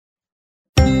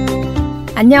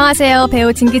안녕하세요.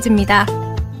 배우 진기주입니다.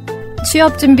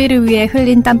 취업 준비를 위해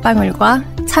흘린 땀방울과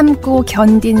참고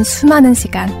견딘 수많은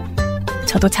시간.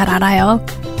 저도 잘 알아요.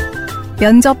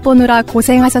 면접 보느라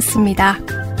고생하셨습니다.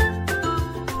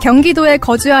 경기도에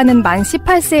거주하는 만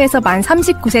 18세에서 만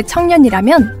 39세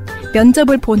청년이라면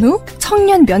면접을 본 후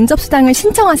청년 면접수당을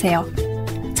신청하세요.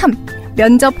 참,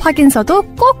 면접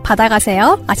확인서도 꼭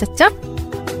받아가세요. 아셨죠?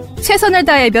 최선을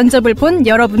다해 면접을 본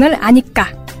여러분을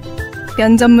아니까.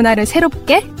 면접 문화를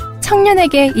새롭게,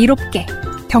 청년에게 이롭게.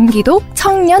 경기도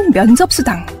청년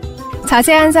면접수당.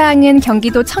 자세한 사항은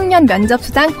경기도 청년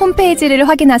면접수당 홈페이지를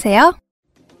확인하세요.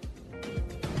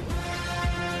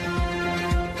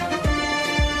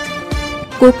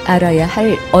 꼭 알아야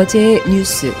할 어제의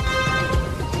뉴스.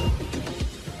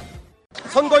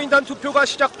 선거인단 투표가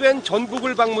시작된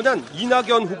전국을 방문한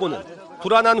이낙연 후보는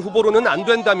불안한 후보로는 안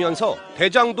된다면서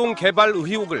대장동 개발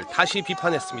의혹을 다시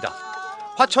비판했습니다.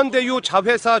 화천대유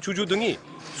자회사 주주 등이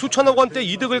수천억 원대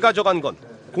이득을 가져간 건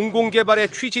공공개발의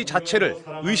취지 자체를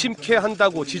의심케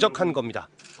한다고 지적한 겁니다.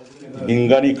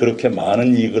 민간이 그렇게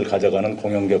많은 이익을 가져가는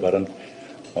공영개발은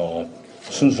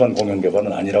순수한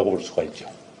공영개발은 아니라고 볼 수가 있죠.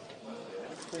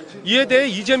 이에 대해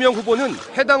이재명 후보는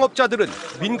해당 업자들은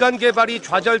민간 개발이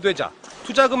좌절되자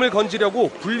투자금을 건지려고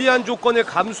불리한 조건을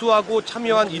감수하고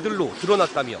참여한 이들로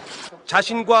드러났다며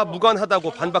자신과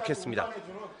무관하다고 반박했습니다.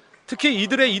 특히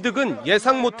이들의 이득은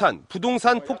예상 못한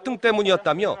부동산 폭등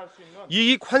때문이었다며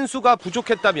이익 환수가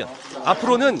부족했다면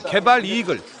앞으로는 개발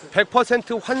이익을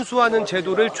 100% 환수하는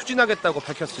제도를 추진하겠다고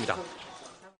밝혔습니다.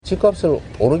 집값을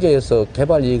오르게 해서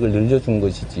개발 이익을 늘려준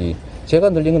것이지 제가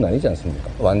늘린 건 아니지 않습니까?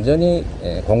 완전히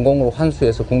공공으로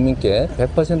환수해서 국민께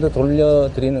 100%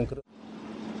 돌려드리는 그런.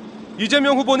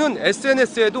 이재명 후보는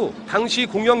SNS에도 당시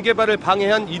공영개발을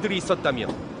방해한 이들이 있었다며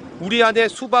우리 안에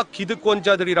수박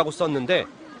기득권자들이라고 썼는데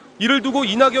이를 두고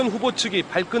이낙연 후보 측이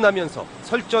발끈하면서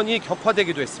설전이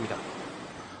격화되기도 했습니다.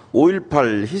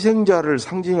 5.18 희생자를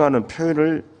상징하는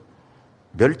표현을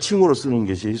멸칭으로 쓰는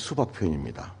것이 수박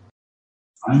표현입니다.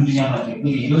 안 주냐가지고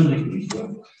이런 느낌이죠.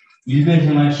 일별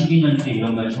생활 12년째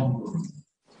이런 말 처음 들어요.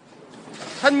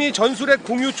 한미 전술핵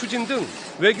공유 추진 등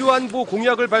외교안보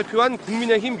공약을 발표한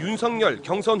국민의힘 윤석열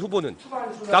경선 후보는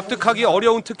납득하기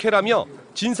어려운 특혜라며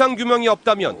진상규명이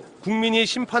없다면 국민이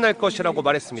심판할 것이라고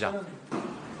말했습니다.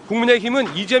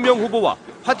 국민의힘은 이재명 후보와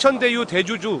화천대유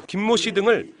대주주 김모 씨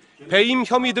등을 배임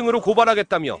혐의 등으로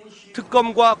고발하겠다며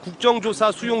특검과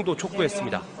국정조사 수용도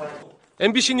촉구했습니다.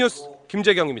 MBC 뉴스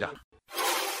김재경입니다.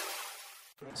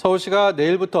 서울시가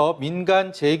내일부터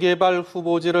민간 재개발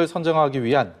후보지를 선정하기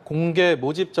위한 공개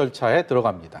모집 절차에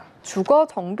들어갑니다. 주거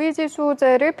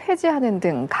정비지수제를 폐지하는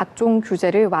등 각종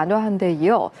규제를 완화한 데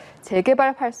이어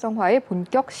재개발 활성화에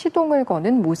본격 시동을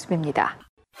거는 모습입니다.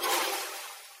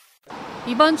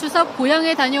 이번 추석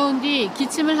고향에 다녀온 뒤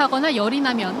기침을 하거나 열이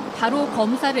나면 바로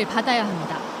검사를 받아야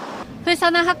합니다.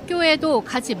 회사나 학교에도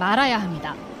가지 말아야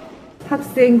합니다.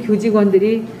 학생,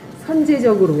 교직원들이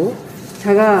선제적으로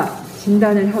자가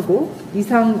진단을 하고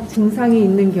이상 증상이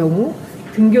있는 경우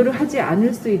등교를 하지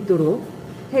않을 수 있도록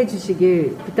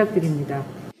해주시길 부탁드립니다.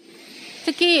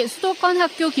 특히 수도권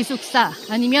학교 기숙사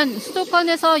아니면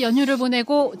수도권에서 연휴를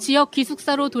보내고 지역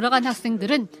기숙사로 돌아간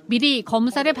학생들은 미리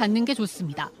검사를 받는 게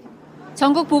좋습니다.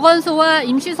 전국 보건소와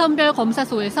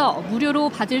임시선별검사소에서 무료로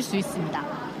받을 수 있습니다.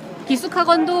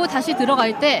 기숙학원도 다시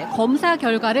들어갈 때 검사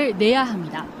결과를 내야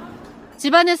합니다.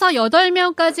 집안에서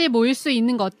 8명까지 모일 수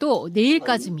있는 것도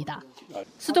내일까지입니다.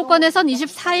 수도권에선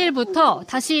 24일부터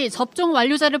다시 접종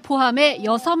완료자를 포함해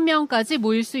 6명까지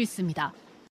모일 수 있습니다.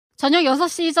 저녁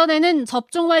 6시 이전에는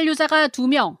접종 완료자가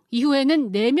 2명,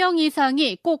 이후에는 4명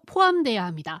이상이 꼭 포함돼야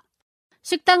합니다.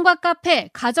 식당과 카페,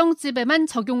 가정집에만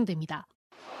적용됩니다.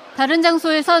 다른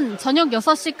장소에선 저녁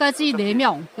 6시까지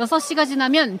 4명, 6시가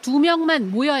지나면 2명만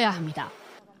모여야 합니다.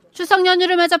 추석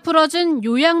연휴를 맞아 풀어준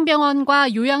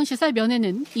요양병원과 요양시설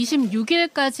면회는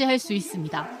 26일까지 할 수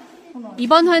있습니다.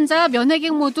 입원 환자,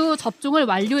 면회객 모두 접종을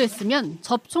완료했으면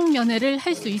접촉 면회를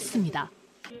할 수 있습니다.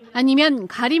 아니면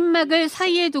가림막을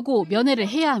사이에 두고 면회를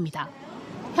해야 합니다.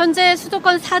 현재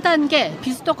수도권 4단계,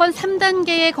 비수도권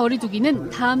 3단계의 거리 두기는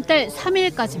다음 달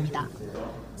 3일까지입니다.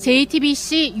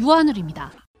 JTBC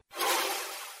유한울입니다.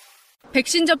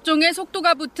 백신 접종에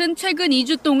속도가 붙은 최근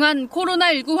 2주 동안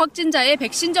코로나19 확진자의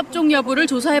백신 접종 여부를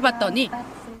조사해봤더니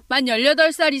만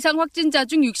 18살 이상 확진자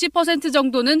중 60%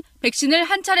 정도는 백신을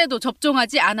한 차례도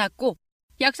접종하지 않았고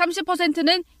약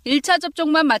 30%는 1차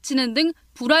접종만 마치는 등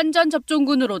불완전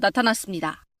접종군으로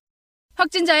나타났습니다.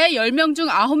 확진자의 10명 중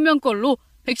 9명꼴로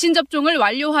백신 접종을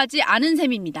완료하지 않은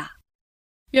셈입니다.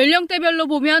 연령대별로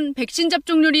보면 백신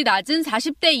접종률이 낮은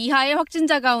 40대 이하의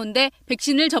확진자 가운데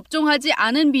백신을 접종하지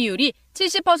않은 비율이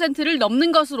 70%를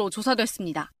넘는 것으로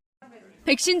조사됐습니다.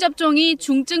 백신 접종이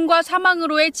중증과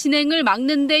사망으로의 진행을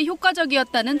막는 데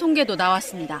효과적이었다는 통계도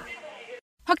나왔습니다.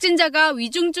 확진자가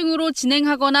위중증으로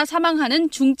진행하거나 사망하는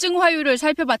중증 화율을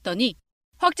살펴봤더니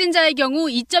확진자의 경우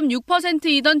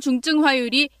 2.6%이던 중증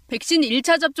화율이 백신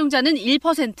 1차 접종자는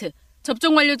 1%,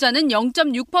 접종 완료자는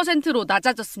 0.6%로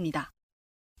낮아졌습니다.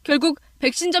 결국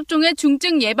백신 접종의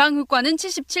중증 예방 효과는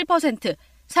 77%,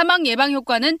 사망 예방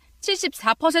효과는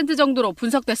 74% 정도로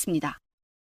분석됐습니다.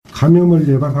 감염을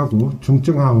예방하고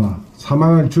중증화와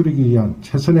사망을 줄이기 위한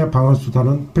최선의 방어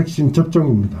수단은 백신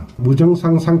접종입니다.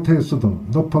 무증상 상태에서도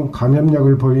높은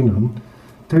감염력을 보이는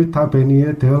델타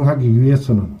변이에 대응하기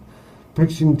위해서는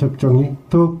백신 접종이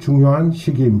더욱 중요한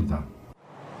시기입니다.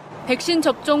 백신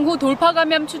접종 후 돌파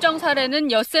감염 추정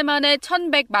사례는 엿새 만에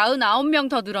 1,149명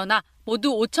더 늘어나 모두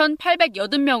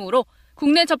 5,880명으로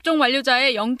국내 접종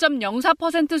완료자의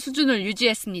 0.04% 수준을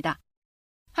유지했습니다.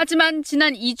 하지만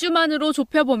지난 2주만으로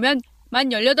좁혀보면 만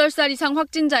 18살 이상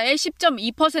확진자의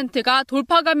 10.2%가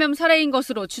돌파 감염 사례인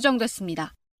것으로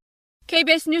추정됐습니다.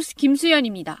 KBS 뉴스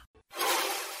김수연입니다.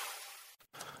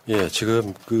 예,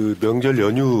 지금 그 명절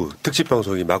연휴 특집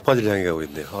방송이 막바지를 향해 가고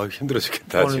있네요. 힘들어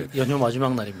죽겠다. 오늘 지금. 연휴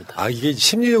마지막 날입니다. 이게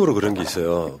심리적으로 그런 게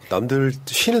있어요. 남들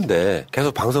쉬는데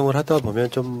계속 방송을 하다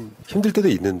보면 좀 힘들 때도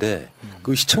있는데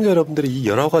그 시청자 여러분들의 이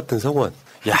열화 같은 성원,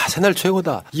 야, 새날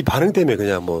최고다. 이 반응 때문에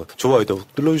그냥 뭐 좋아요도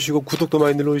눌러주시고 구독도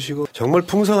많이 눌러주시고 정말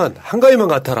풍성한 한가위만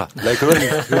같아라. 그런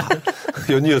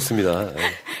연휴였습니다.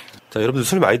 자, 여러분들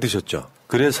술 많이 드셨죠?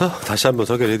 그래서 다시 한번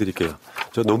소개를 해드릴게요.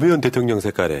 저 노무현 대통령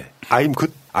색깔의 I'm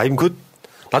good.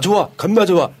 나 좋아. 겁나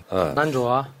좋아. 난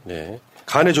좋아. 네.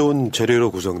 간에 좋은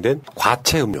재료로 구성된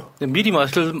과채 음료. 미리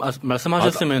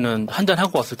말씀하셨으면은 한 잔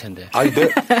하고 왔을 텐데.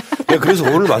 네, 그래서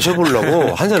오늘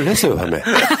마셔보려고 한 잔을 했어요, 밤에.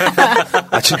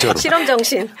 진짜로. 실험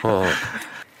정신.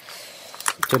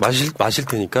 저 마실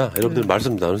테니까 여러분들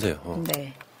말씀 나누세요.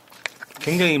 네.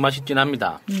 굉장히 맛있긴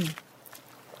합니다.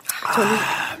 저는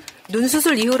눈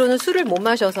수술 이후로는 술을 못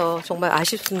마셔서 정말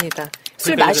아쉽습니다.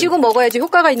 술 마시고 먹어야지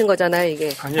효과가 있는 거잖아요,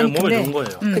 이게. 아니요, 몸에 좋은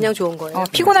거예요. 그냥 좋은 거예요.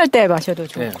 피곤할 때 마셔도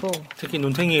좋고. 네. 특히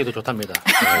눈탱이에도 좋답니다.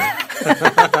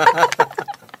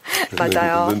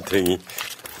 맞아요.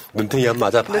 눈탱이 한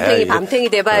맞아 봐야. 눈탱이 밤탱이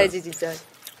돼봐야지 진짜.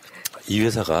 이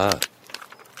회사가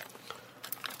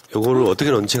요거를 어떻게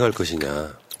런칭할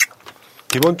것이냐.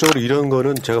 기본적으로 이런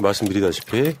거는 제가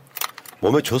말씀드리다시피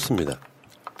몸에 좋습니다.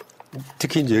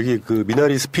 특히 이제 여기 그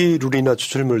미나리 스피루리나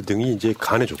추출물 등이 이제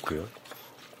간에 좋고요.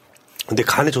 근데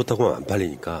간에 좋다고 하면 안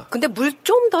팔리니까. 근데 물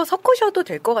좀 더 섞으셔도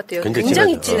될 것 같아요.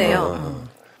 굉장히 진해요.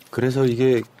 그래서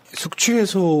이게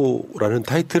숙취해소라는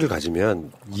타이틀을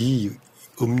가지면 이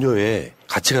음료의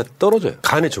가치가 떨어져요.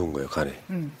 간에 좋은 거예요, 간에.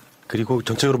 그리고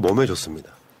전체적으로 몸에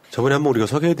좋습니다. 저번에 한번 우리가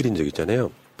소개해드린 적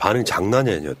있잖아요. 반응이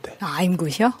장난이 아니었대. I'm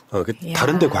good이요?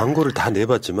 다른 데 광고를 다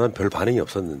내봤지만 별 반응이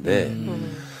없었는데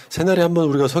새날에 한번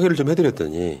우리가 소개를 좀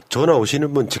해드렸더니 전화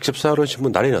오시는 분 직접 사오신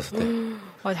분 난리 났었대.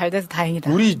 잘 돼서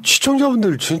다행이다. 우리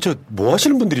시청자분들 진짜 뭐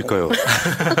하시는 분들일까요?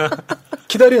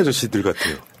 기다리 아저씨들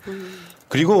같아요.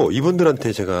 그리고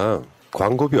이분들한테 제가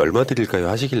광고비 얼마 드릴까요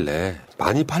하시길래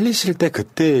많이 팔리실 때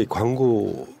그때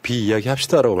광고비 이야기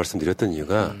합시다라고 말씀드렸던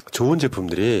이유가 좋은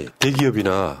제품들이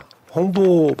대기업이나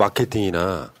홍보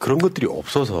마케팅이나 그런 것들이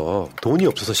없어서 돈이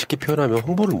없어서 쉽게 표현하면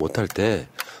홍보를 못할 때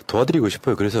도와드리고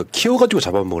싶어요. 그래서 키워가지고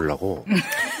잡아먹으려고.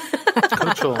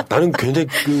 그렇죠. 나는 굉장히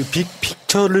그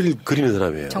빅픽처를 그리는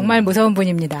사람이에요. 정말 무서운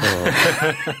분입니다.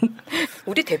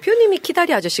 우리 대표님이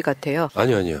키다리 아저씨 같아요.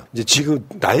 아니요. 이제 지금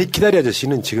나의 키다리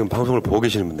아저씨는 지금 방송을 보고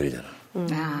계시는 분들이잖아.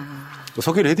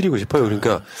 소개를 해드리고 싶어요.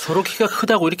 그러니까 서로 키가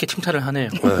크다고 이렇게 칭찬을 하네요.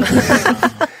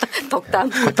 덕담.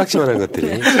 컵딱지만한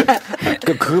것들이.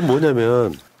 그러니까 그건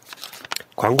뭐냐면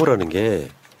광고라는 게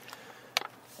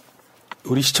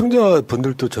우리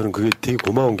시청자분들도 저는 그게 되게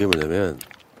고마운 게 뭐냐면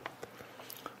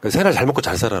새날 잘 먹고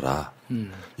잘 살아라.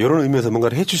 이런 의미에서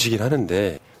뭔가를 해주시긴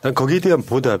하는데 난 거기에 대한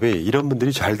보답이 이런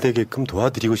분들이 잘 되게끔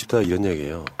도와드리고 싶다 이런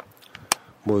얘기예요.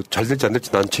 뭐 잘 될지 안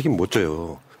될지 난 책임 못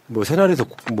져요. 뭐 새날에서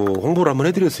뭐 홍보를 한번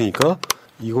해드렸으니까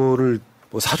이거를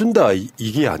뭐 사준다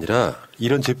이게 아니라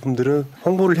이런 제품들은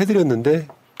홍보를 해드렸는데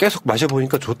계속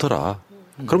마셔보니까 좋더라.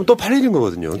 그러면 또 팔리는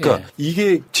거거든요. 그러니까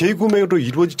이게 재구매로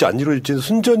이루어질지 안 이루어질지는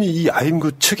순전히 이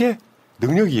아임굿 측의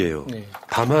능력이에요.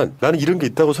 다만 나는 이런 게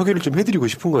있다고 소개를 좀 해드리고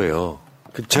싶은 거예요.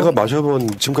 제가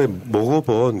마셔본 지금까지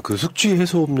먹어본 그 숙취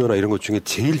해소 음료나 이런 것 중에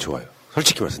제일 좋아요.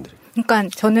 솔직히 말씀드려요. 그러니까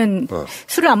저는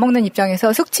술을 안 먹는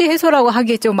입장에서 숙취 해소라고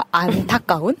하기에 좀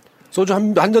안타까운? 소주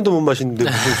한 잔도 못 마시는데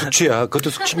무슨 숙취야? 그것도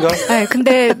숙취인가? 네,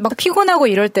 근데 막 피곤하고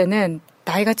이럴 때는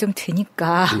나이가 좀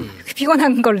드니까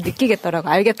피곤한 걸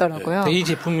알겠더라고요. 이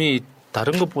제품이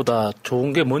다른 것보다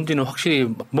좋은 게 뭔지는 확실히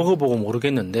먹어보고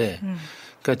모르겠는데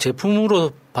그러니까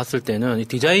제품으로 봤을 때는 이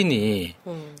디자인이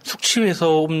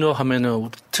숙취해소 음료 하면은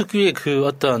특유의 그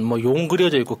어떤 뭐 용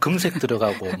그려져 있고 금색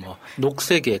들어가고 뭐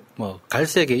녹색에 뭐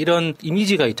갈색에 이런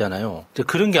이미지가 있잖아요.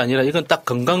 그런 게 아니라 이건 딱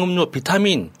건강음료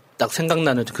비타민 딱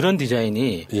생각나는 그런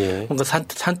디자인이 뭔가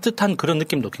산뜻한 그런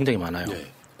느낌도 굉장히 많아요.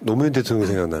 노무현 대통령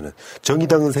생각나는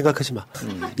정의당은 생각하지 마.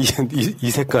 이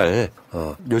색깔.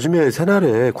 요즘에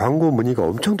새날에 광고 문의가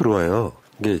엄청 들어와요.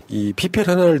 이게 이 PPL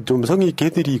하나를 좀 성의 있게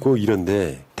해드리고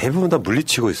이런데 대부분 다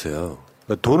물리치고 있어요.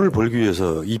 그러니까 돈을 벌기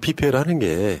위해서 이 PPL 하는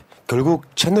게 결국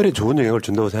채널에 좋은 영향을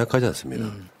준다고 생각하지 않습니다.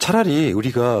 차라리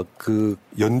우리가 그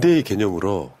연대의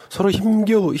개념으로 서로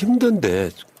힘든데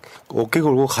어깨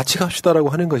걸고 같이 갑시다라고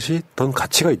하는 것이 더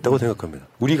가치가 있다고 생각합니다.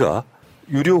 우리가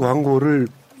유료 광고를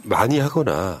많이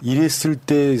하거나 이랬을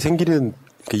때 생기는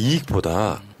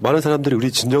이익보다 많은 사람들이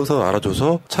우리 진정성을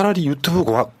알아줘서 차라리 유튜브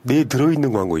내에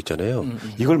들어있는 광고 있잖아요.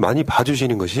 이걸 많이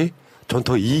봐주시는 것이 전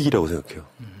더 이익이라고 생각해요.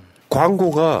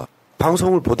 광고가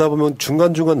방송을 보다 보면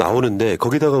중간중간 나오는데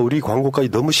거기다가 우리 광고까지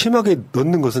너무 심하게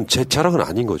넣는 것은 제 철학은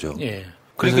아닌 거죠. 예.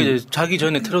 그러니까 이제 자기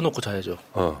전에 틀어놓고 자야죠.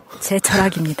 제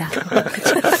철학입니다.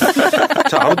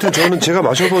 자, 아무튼 저는 제가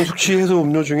마셔본 숙취 해소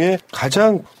음료 중에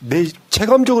가장 내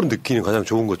체감적으로 느끼는 가장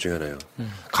좋은 것 중에 하나예요.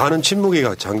 간은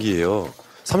침묵의 장기예요.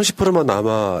 30%만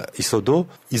남아 있어도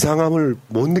이상함을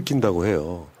못 느낀다고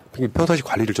해요. 평상시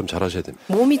관리를 좀 잘 하셔야 됩니다.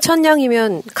 몸이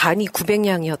 1000량이면 간이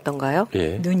 900량이었던가요?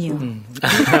 예. 눈이요.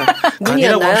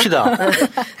 간이라고 합시다.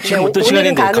 지금 어떤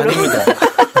시간인데 간입니다.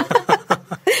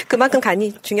 그만큼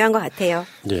간이 중요한 것 같아요.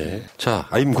 예. 자,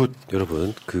 아임굿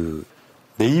여러분, 그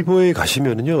네이버에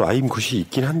가시면은요, 아임굿이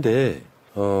있긴 한데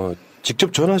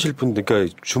직접 전화하실 분들,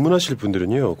 그러니까 주문하실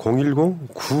분들은요,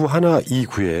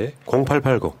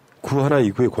 010-9129-0880,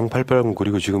 9129-0880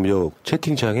 그리고 지금 요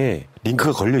채팅창에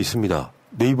링크가 걸려 있습니다.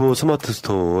 네이버 스마트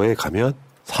스토어에 가면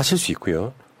사실 수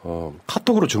있고요.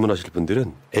 카톡으로 주문하실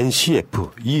분들은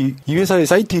NCF, 이 회사의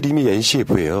사이트 이름이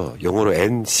NCF예요. 영어로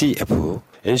NCF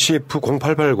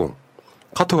 0880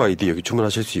 카톡 아이디 여기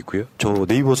주문하실 수 있고요. 저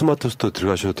네이버 스마트 스토어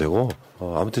들어가셔도 되고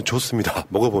아무튼 좋습니다.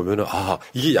 먹어보면은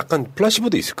이게 약간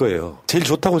플라시보도 있을 거예요. 제일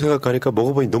좋다고 생각하니까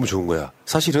먹어보니 너무 좋은 거야.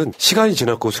 사실은 시간이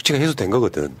지났고 숙취가 해소된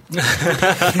거거든.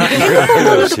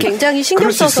 핸드폰으로도 굉장히 신경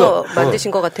써서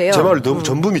만드신 것 같아요. 제 말을 너무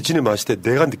전부 믿지는 마실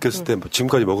때 내가 느꼈을 때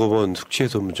지금까지 먹어본 숙취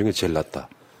해소 음료 중에 제일 낫다.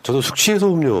 저도 숙취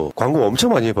해소 음료 광고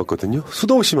엄청 많이 해봤거든요.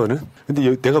 수도 없이만은.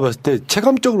 근데 내가 봤을 때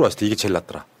체감적으로 봤을 때 이게 제일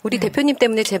낫더라. 우리 대표님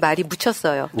때문에 제 말이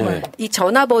묻혔어요. 네. 이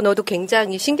전화번호도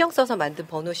굉장히 신경 써서 만든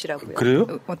번호시라고요. 그래요?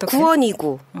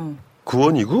 9129.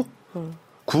 9129?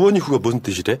 9129가 무슨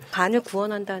뜻이래? 간을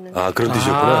구원한다는. 그런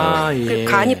뜻이었구나. 예.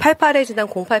 간이 88에 지난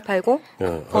 0880. 번호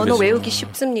알겠습니다. 외우기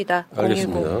쉽습니다.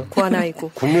 알겠습니다.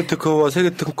 9129. 국내 특허와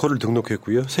세계 특허를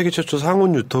등록했고요. 세계 최초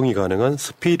상온 유통이 가능한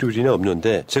스피루리나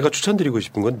음료인데 제가 추천드리고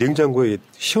싶은 건 냉장고에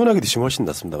시원하게 드시면 훨씬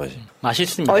낫습니다. 맛이.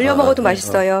 맛있습니다. 얼려 먹어도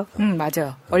맛있어요.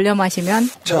 맞아. 얼려 마시면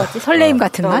설레임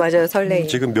같은 맛. 맞아요. 설레임.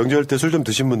 지금 명절 때 술 좀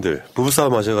드신 분들,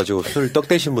 부부싸움 하셔가지고 술 떡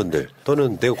대신 분들,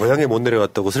 또는 내가 고향에 못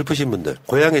내려왔다고 슬프신 분들,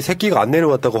 고향에 새끼가 안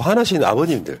내려왔다고 화나신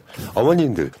아버님들,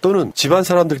 어머님들, 또는 집안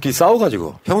사람들끼리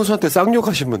싸워가지고 형수한테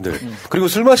쌍욕하신 분들, 그리고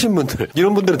술 마신 분들,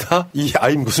 이런 분들은 다 이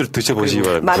아임굿을 드셔보시기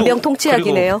바랍니다.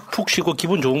 만병통치약이네요. 푹 쉬고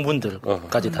기분 좋은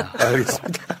분들까지 다.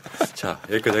 알겠습니다. 자,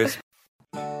 여기까지 하겠습니다.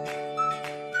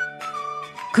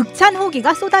 극찬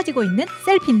후기가 쏟아지고 있는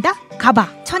셀핀다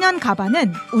가바. 천연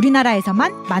가바는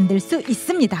우리나라에서만 만들 수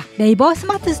있습니다. 네이버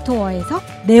스마트 스토어에서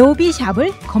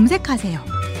네오비샵을 검색하세요.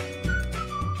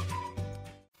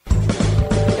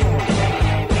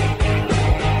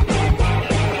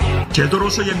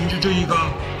 제도로서의 민주주의가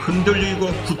흔들리고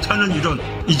구타는 일은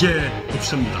이제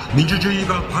없습니다.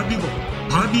 민주주의가 밥이고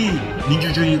밥이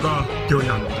민주주의가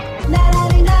되어야 합니다.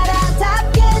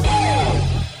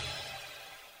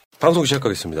 방송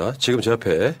시작하겠습니다. 지금 제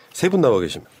앞에 세 분 나와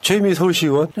계십니다. 최유미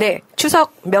서울시의원. 네,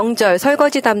 추석 명절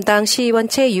설거지 담당 시의원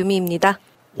최유미입니다.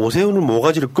 오세훈은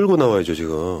모가지를 끌고 나와야죠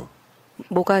지금.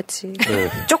 모가지.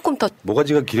 네. 조금 더.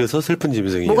 모가지가 길어서 슬픈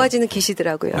짐승이에요. 모가지는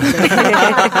기시더라고요. 네.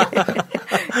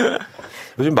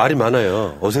 요즘 말이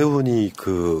많아요. 오세훈이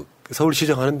그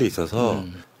서울시장 하는 데 있어서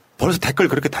벌써 댓글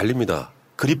그렇게 달립니다.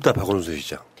 그립다 박원순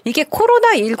시장. 이게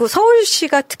코로나19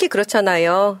 서울시가 특히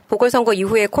그렇잖아요. 보궐선거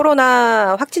이후에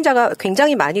코로나 확진자가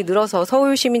굉장히 많이 늘어서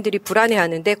서울 시민들이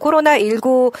불안해하는데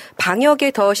코로나19 방역에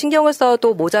더 신경을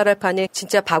써도 모자랄 판에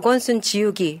진짜 박원순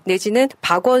지우기 내지는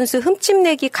박원순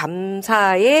흠집내기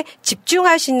감사에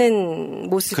집중하시는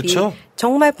모습이 그쵸?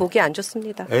 정말 보기 안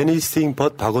좋습니다. Anything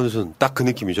but 박원순 딱 그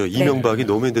느낌이죠. 이명박이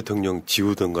노무현 대통령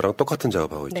지우던 거랑 똑같은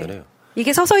작업하고 있잖아요. 네.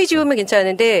 이게 서서히 지우면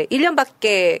괜찮은데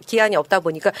 1년밖에 기한이 없다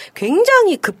보니까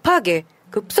굉장히 급하게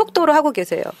급속도로 하고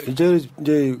계세요. 이제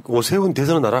오세훈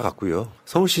대선은 날아갔고요.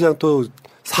 서울시장 또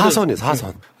사선이에요,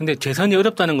 사선. 근데 재선이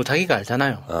어렵다는 거 자기가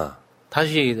알잖아요.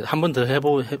 다시 한 번 더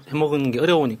해먹는 게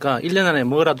어려우니까 1년 안에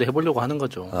뭐라도 해보려고 하는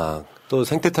거죠. 또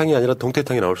생태탕이 아니라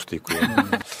동태탕이 나올 수도 있고요.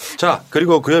 자,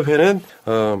 그리고 그 옆에는,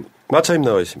 마차님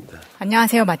나와 있습니다.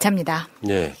 안녕하세요. 마차입니다.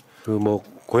 예.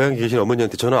 고향에 계신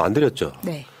어머니한테 전화 안 드렸죠?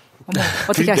 네. 어머,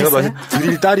 어떻게 하셨어요? 내가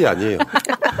드릴 딸이 아니에요.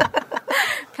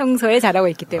 평소에 잘하고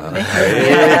있기 때문에.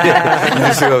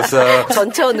 믿을 수가 없어.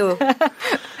 전천후.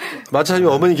 마차님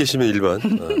어머니 계시면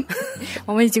 1번.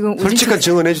 어머니 지금 솔직한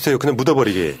증언해 주세요. 그냥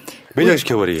묻어버리게.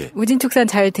 매장시켜버리게. 우진축산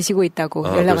잘 드시고 있다고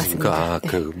연락 왔습니다. 네.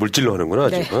 그 물질로 하는구나,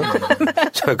 네. 지금.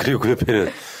 자, 그리고 그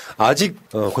옆에는 아직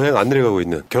고향 안 내려가고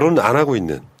있는, 결혼 안 하고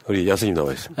있는 우리 야수님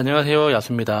나와 있습니다. 안녕하세요.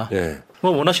 야수입니다. 예.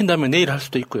 원하신다면 내일 할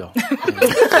수도 있고요.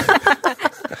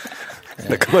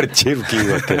 나 그 말이 제일 웃긴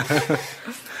것 같아.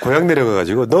 고향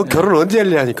내려가가지고 너 결혼 언제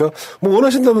할래 하니까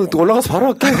원하신다면 올라가서 바로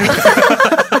할게.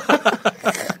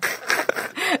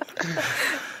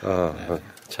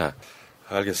 자,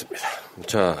 알겠습니다.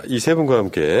 자, 이 세 분과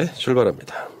함께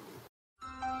출발합니다.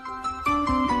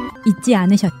 잊지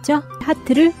않으셨죠?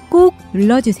 하트를 꼭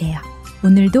눌러주세요.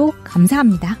 오늘도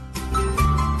감사합니다.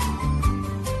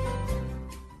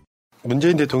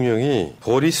 문재인 대통령이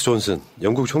보리스 존슨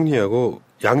영국 총리하고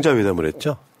양자회담을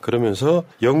했죠. 그러면서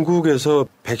영국에서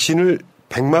백신을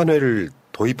 100만 회를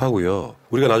도입하고요.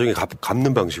 우리가 나중에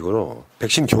갚는 방식으로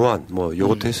백신 교환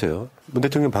요것도 했어요. 문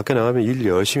대통령 밖에 나가면 일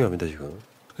열심히 합니다, 지금.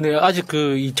 근데 아직 그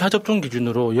 2차 접종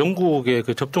기준으로 영국의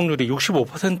그 접종률이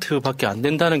 65%밖에 안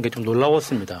된다는 게 좀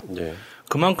놀라웠습니다. 네.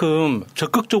 그만큼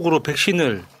적극적으로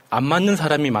백신을 안 맞는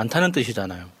사람이 많다는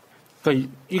뜻이잖아요. 그러니까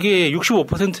이게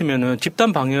 65%면은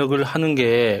집단 방역을 하는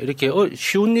게 이렇게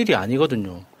쉬운 일이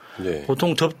아니거든요. 네.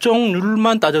 보통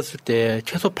접종률만 따졌을 때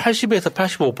최소 80에서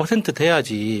 85%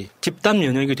 돼야지 집단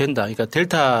면역이 된다. 그러니까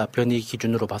델타 변이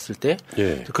기준으로 봤을 때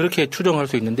예. 그렇게 추정할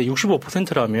수 있는데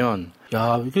 65%라면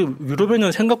이게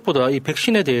유럽에는 생각보다 이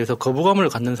백신에 대해서 거부감을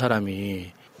갖는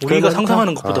사람이 우리가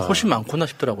상상하는 것보다 훨씬 많구나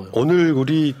싶더라고요. 오늘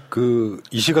우리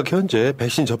이 시각 현재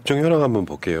백신 접종 현황 한번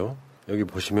볼게요. 여기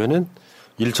보시면은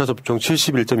 1차 접종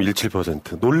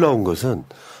 71.17%. 놀라운 것은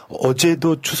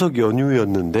어제도 추석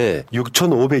연휴였는데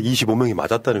 6,525명이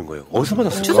맞았다는 거예요. 어디서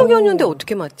맞았어요? 추석 연휴인데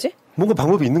어떻게 맞지? 뭔가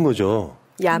방법이 있는 거죠.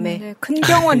 야매. 큰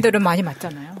병원들은 많이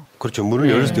맞잖아요. 그렇죠.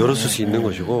 문을 열었을 수 있는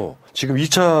것이고 지금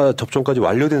 2차 접종까지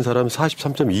완료된 사람은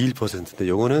 43.21%인데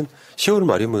요거는 10월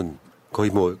말이면 거의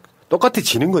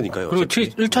똑같아지는 거니까요. 그리고 어차피.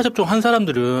 1차 접종 한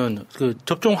사람들은 그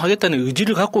접종하겠다는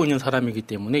의지를 갖고 있는 사람이기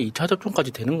때문에 2차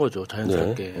접종까지 되는 거죠.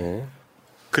 자연스럽게. 네.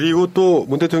 그리고 또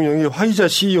문 대통령이 화이자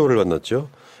CEO를 만났죠.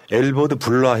 엘버드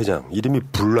불라 회장. 이름이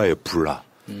불라예요. 불라.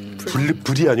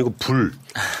 불이 아니고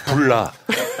불라.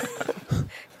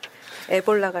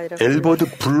 에볼라가 이렇게. 엘버드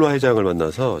불라 회장을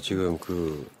만나서 지금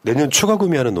내년 추가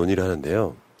구매하는 논의를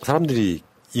하는데요. 사람들이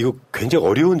이거 굉장히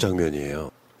어려운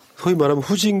장면이에요. 소위 말하면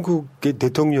후진국의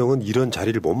대통령은 이런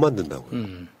자리를 못 만든다고요.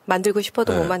 만들고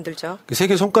싶어도 네. 못 만들죠.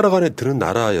 세계 손가락 안에 드는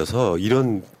나라여서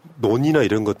이런 논의나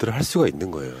이런 것들을 할 수가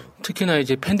있는 거예요. 특히나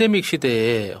이제 팬데믹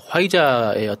시대에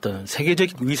화이자의 어떤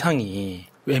세계적인 위상이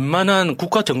웬만한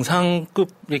국가 정상급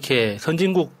이렇게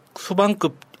선진국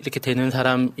수반급 이렇게 되는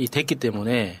사람이 됐기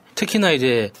때문에 특히나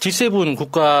이제 G7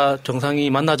 국가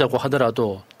정상이 만나자고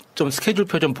하더라도 좀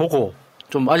스케줄표 좀 보고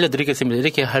좀 알려드리겠습니다.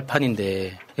 이렇게 할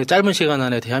판인데 짧은 시간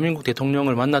안에 대한민국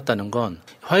대통령을 만났다는 건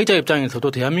화이자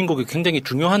입장에서도 대한민국이 굉장히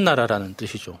중요한 나라라는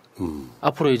뜻이죠.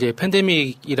 앞으로 이제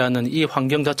팬데믹이라는 이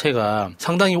환경 자체가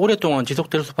상당히 오랫동안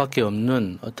지속될 수밖에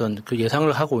없는 어떤 그 예상을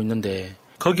하고 있는데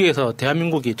거기에서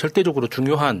대한민국이 절대적으로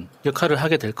중요한 역할을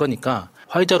하게 될 거니까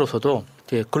화이자로서도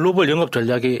이제 글로벌 영업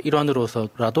전략의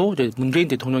일환으로서라도 이제 문재인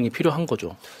대통령이 필요한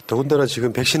거죠. 더군다나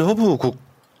지금 백신 허브국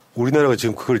우리나라가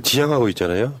지금 그걸 지향하고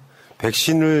있잖아요.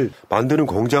 백신을 만드는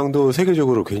공장도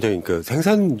세계적으로 굉장히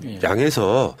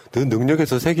생산량에서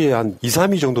능력에서 세계에 한 2,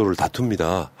 3위 정도를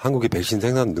다툽니다. 한국의 백신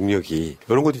생산 능력이.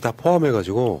 이런 것들이 다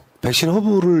포함해가지고 백신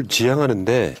허브를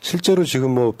지향하는데 실제로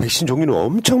지금 백신 종류는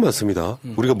엄청 많습니다.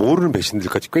 우리가 모르는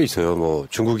백신들까지 꽤 있어요.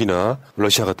 중국이나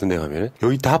러시아 같은 데 가면.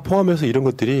 여기 다 포함해서 이런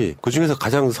것들이 그중에서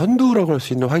가장 선두라고 할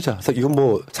수 있는 화이자.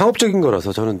 이건 상업적인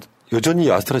거라서 저는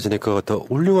여전히 아스트라제네카가 더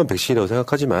훌륭한 백신이라고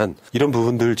생각하지만 이런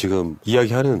부분들 지금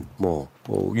이야기하는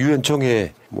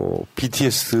유엔총회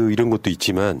BTS 이런 것도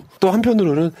있지만 또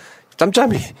한편으로는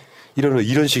짬짬이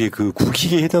이런 식의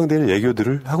국익에 해당되는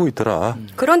애교들을 하고 있더라.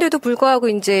 그런데도 불구하고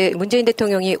이제 문재인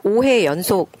대통령이 5회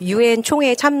연속 유엔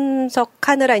총회에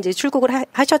참석하느라 이제 출국을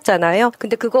하셨잖아요.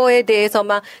 근데 그거에 대해서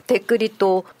막 댓글이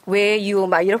또 왜 이유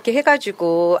막 이렇게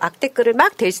해가지고 악댓글을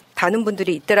막 다는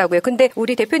분들이 있더라고요. 근데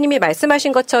우리 대표님이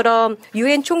말씀하신 것처럼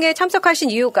유엔 총회에 참석하신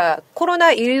이유가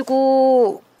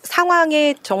코로나19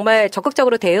 상황에 정말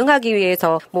적극적으로 대응하기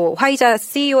위해서 뭐 화이자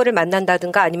CEO를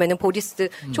만난다든가 아니면은 보리스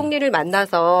총리를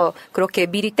만나서 그렇게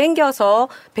미리 땡겨서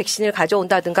백신을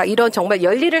가져온다든가 이런 정말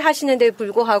열일을 하시는데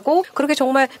불구하고 그렇게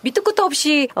정말 밑도 끝도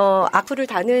없이 악플을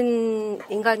다는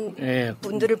인간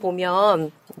분들을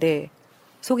보면 네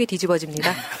속이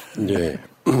뒤집어집니다. 네.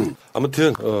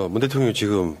 아무튼 문 대통령이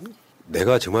지금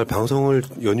내가 정말 방송을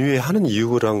연휴에 하는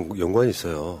이유랑 연관이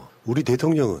있어요. 우리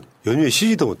대통령은 연휴에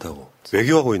쉬지도 못하고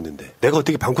외교하고 있는데 내가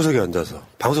어떻게 방구석에 앉아서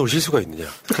방송을 쉴 수가 있느냐.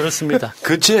 그렇습니다.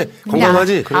 그렇지?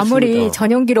 공감하지? 아무리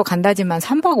전용기로 간다지만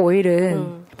 3박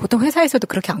 5일은 보통 회사에서도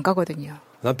그렇게 안 가거든요.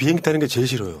 난 비행기 타는 게 제일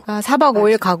싫어요. 4박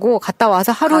 5일 가고 갔다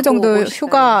와서 하루 정도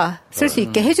휴가 쓸 수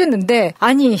있게 해주는데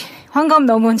아니 환갑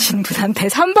넘은 분한테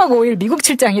 3박 5일 미국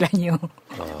출장이라니요.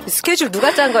 스케줄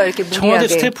누가 짠 거예요 이렇게 무리하게. 청와대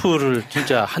스태프를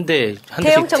진짜 한 대씩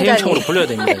태형청으로 불러야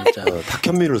됩니다. 진짜.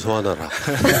 탁현민을 소환하라.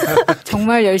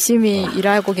 정말 열심히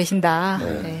일하고 계신다.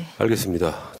 네.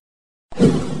 알겠습니다.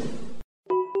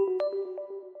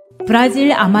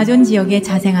 브라질 아마존 지역에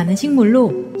자생하는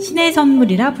식물로 신의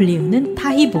선물이라 불리우는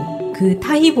타히보. 그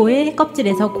타히보의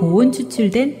껍질에서 고온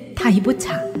추출된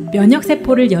타히보차.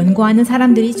 면역세포를 연구하는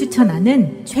사람들이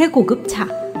추천하는 최고급 차.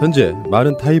 현재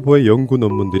많은 타히보의 연구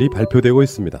논문들이 발표되고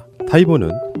있습니다. 타히보는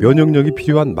면역력이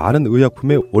필요한 많은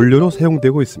의약품의 원료로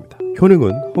사용되고 있습니다.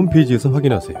 효능은 홈페이지에서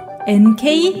확인하세요.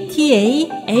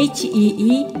 nktaheebo.com.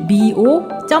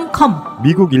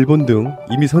 미국, 일본 등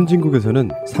이미 선진국에서는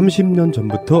 30년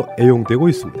전부터 애용되고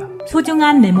있습니다.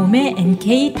 소중한 내 몸에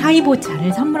NK 타히보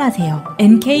차를 선물하세요.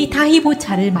 NK 타히보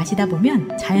차를 마시다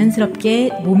보면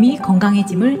자연스럽게 몸이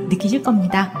건강해짐을 느끼실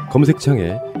겁니다.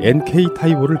 검색창에 NK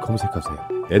타히보를 검색하세요.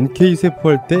 NK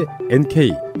세포할 때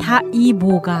NK.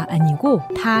 타이보가 아니고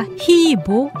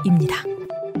타히보입니다.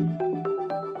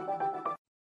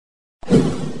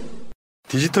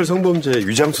 디지털 성범죄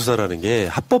위장수사라는 게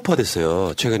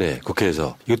합법화됐어요. 최근에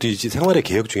국회에서. 이것도 이제 생활의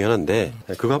개혁 중에 하나인데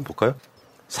그거 한번 볼까요?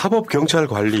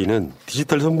 사법경찰관리는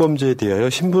디지털 성범죄에 대하여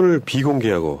신분을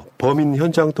비공개하고 범인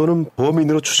현장 또는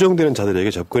범인으로 추정되는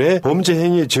자들에게 접근해 범죄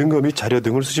행위의 증거 및 자료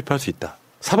등을 수집할 수 있다.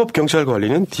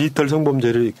 사법경찰관리는 디지털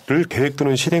성범죄를 계획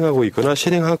또는 실행하고 있거나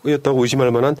실행하였다고 의심할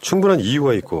만한 충분한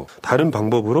이유가 있고 다른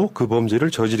방법으로 그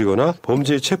범죄를 저지르거나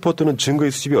범죄의 체포 또는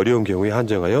증거의 수집이 어려운 경우에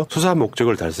한정하여 수사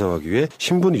목적을 달성하기 위해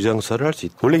신분 위장 수사를 할 수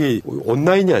있다. 원래 이게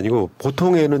온라인이 아니고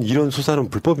보통에는 이런 수사는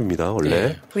불법입니다. 원래.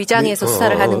 네. 위장해서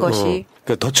수사를 하는 것이.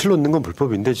 그러니까 덫을 놓는 건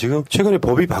불법인데 지금 최근에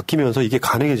법이 바뀌면서 이게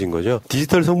가능해진 거죠.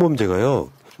 디지털 성범죄가요.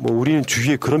 뭐 우리는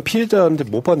주위에 그런 피해자한테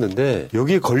못 봤는데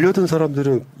여기에 걸려든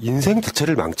사람들은 인생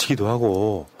자체를 망치기도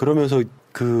하고 그러면서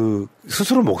그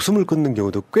스스로 목숨을 끊는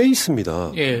경우도 꽤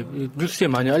있습니다. 예, 뉴스에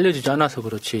많이 알려지지 않아서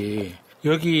그렇지.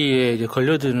 여기에 이제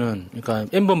걸려드는, 그러니까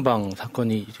N번방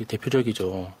사건이 이제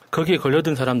대표적이죠. 거기에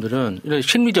걸려든 사람들은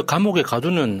심리적 감옥에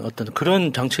가두는 어떤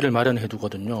그런 장치를 마련해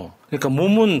두거든요. 그러니까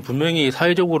몸은 분명히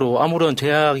사회적으로 아무런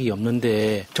제약이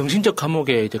없는데 정신적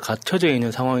감옥에 이제 갇혀져 있는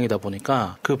상황이다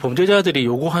보니까 그 범죄자들이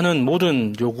요구하는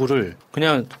모든 요구를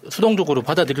그냥 수동적으로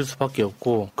받아들일 수밖에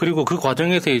없고 그리고 그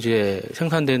과정에서 이제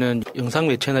생산되는 영상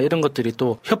매체나 이런 것들이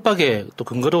또 협박의 또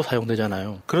근거로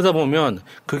사용되잖아요. 그러다 보면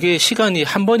그게 시간이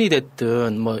한 번이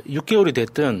됐든 뭐 6개월이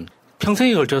됐든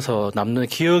평생에 걸쳐서 남는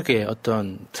기억에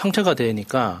어떤 상처가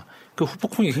되니까 그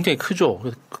후폭풍이 굉장히 크죠.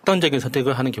 그래서 극단적인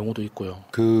선택을 하는 경우도 있고요.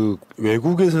 그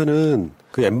외국에서는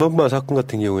그 N번방 사건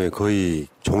같은 경우에 거의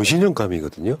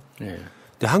종신형감이거든요. 네.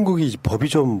 근데 한국이 법이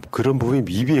좀 그런 부분이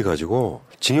미비해가지고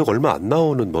징역 얼마 안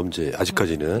나오는 범죄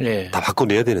아직까지는 네. 다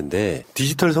바꿔내야 되는데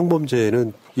디지털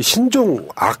성범죄는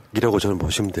신종악이라고 저는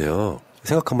보시면 돼요.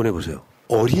 생각 한번 해보세요.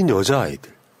 어린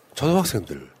여자아이들,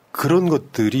 초등학생들 그런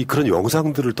것들이 그런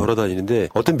영상들을 돌아다니는데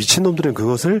어떤 미친놈들은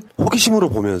그것을 호기심으로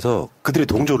보면서 그들의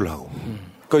동조를 하고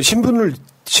그러니까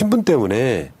신분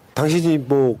때문에 당신이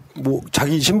뭐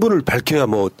자기 신분을 밝혀야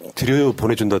뭐 들여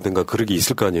보내준다든가 그런 게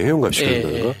있을 거 아니에요. 회원가입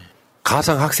시켜준다든가.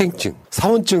 가상 학생증,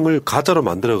 사원증을 가짜로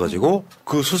만들어가지고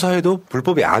그 수사에도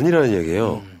불법이 아니라는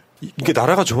얘기예요. 이게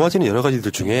나라가 좋아지는 여러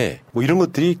가지들 중에 뭐 이런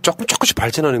것들이 조금씩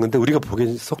발전하는 건데 우리가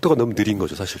보기엔 속도가 너무 느린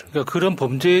거죠, 사실은. 그러니까 그런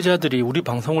범죄자들이 우리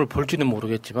방송을 볼지는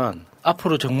모르겠지만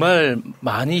앞으로 정말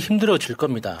많이 힘들어질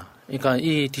겁니다. 그러니까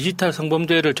이 디지털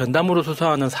성범죄를 전담으로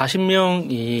수사하는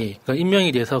 40명이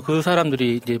임명이 돼서 그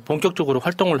사람들이 이제 본격적으로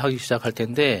활동을 하기 시작할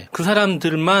텐데 그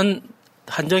사람들만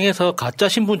한정해서 가짜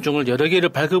신분증을 여러 개를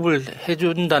발급을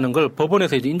해준다는 걸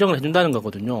법원에서 이제 인정을 해준다는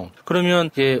거거든요.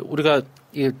 그러면 이제 우리가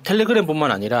이 텔레그램뿐만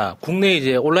아니라 국내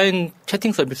이제 온라인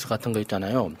채팅 서비스 같은 거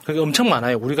있잖아요. 그게 엄청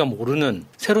많아요. 우리가 모르는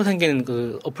새로 생긴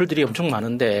그 어플들이 엄청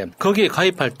많은데 거기에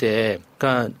가입할 때,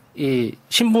 그러니까 이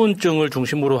신분증을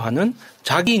중심으로 하는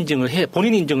자기 인증을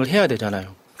본인 인증을 해야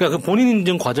되잖아요. 그러니까 그 본인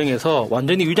인증 과정에서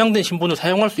완전히 위장된 신분을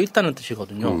사용할 수 있다는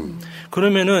뜻이거든요.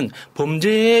 그러면은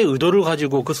범죄의 의도를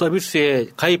가지고 그 서비스에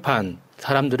가입한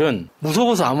사람들은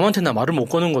무서워서 아무한테나 말을 못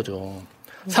거는 거죠.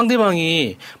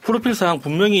 상대방이 프로필상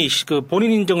분명히 그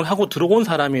본인 인증을 하고 들어온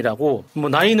사람이라고 뭐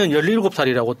나이는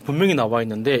 17살이라고 분명히 나와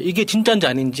있는데 이게 진짜인지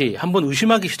아닌지 한번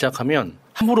의심하기 시작하면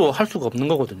함부로 할 수가 없는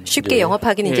거거든요. 쉽게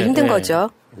영업하기는 이제 힘든 거죠.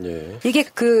 예. 이게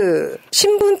그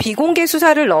신분 비공개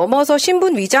수사를 넘어서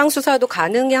신분 위장 수사도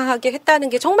가능하게 했다는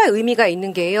게 정말 의미가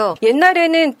있는 게요.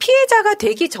 옛날에는 피해자가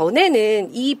되기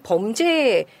전에는 이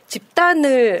범죄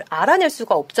집단을 알아낼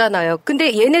수가 없잖아요.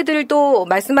 근데 얘네들도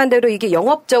말씀한 대로 이게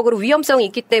영업적으로 위험성이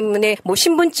있기 때문에 뭐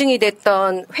신분증이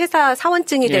됐던 회사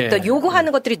사원증이 됐던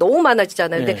요구하는 것들이 너무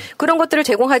많아지잖아요. 근데 그런 것들을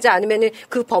제공하지 않으면은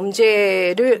그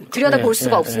범죄를 들여다볼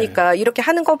수가 없으니까 이렇게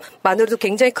하는 것만으로도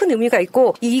굉장히 큰 의미가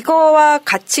있고 이거와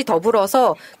같이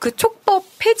더불어서 그 촉법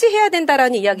폐지해야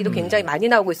된다라는 이야기도 굉장히 많이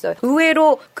나오고 있어요.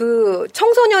 의외로 그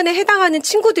청소년에 해당하는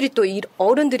친구들이 또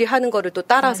어른들이 하는 거를 또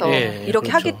따라서 이렇게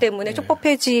그렇죠. 하기 때문에 촉법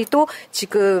폐지도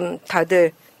지금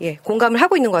다들 공감을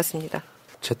하고 있는 것 같습니다.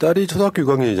 제 딸이 초등학교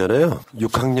 6학년이잖아요.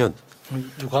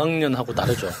 6학년하고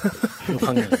다르죠.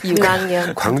 6학년.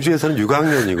 6학년. 광주에서는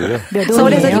 6학년이고요.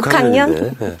 서울에서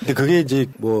 6학년? 네. 근데 그게 이제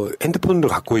뭐 핸드폰을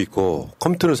갖고 있고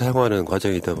컴퓨터를 사용하는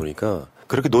과정이다 보니까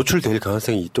그렇게 노출될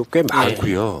가능성이 또 꽤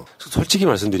많고요. 솔직히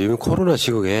말씀드리면 코로나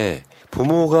시국에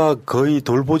부모가 거의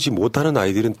돌보지 못하는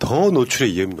아이들은 더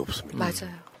노출의 위험이 높습니다.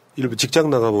 맞아요. 일부 직장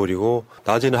나가버리고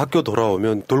낮에는 학교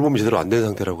돌아오면 돌봄이 제대로 안 된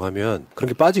상태라고 하면 그런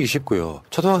게 빠지기 쉽고요.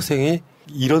 초등학생이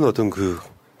이런 어떤 그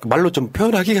말로 좀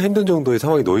표현하기가 힘든 정도의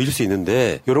상황이 놓일 수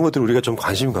있는데 이런 것들 우리가 좀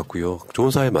관심 갖고요.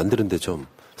 좋은 사회 만드는데 좀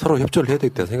서로 협조를 해야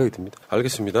되겠다는 생각이 듭니다.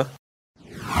 알겠습니다.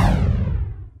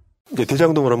 이제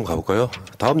대장동으로 한번 가볼까요?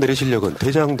 다음 내리실 역은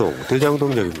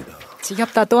대장동역입니다.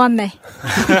 지겹다 또 왔네.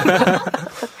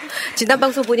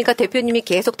 지난방송 보니까 대표님이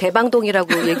계속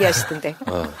대방동이라고 얘기하시던데.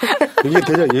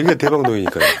 여기가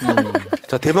대방동이니까요.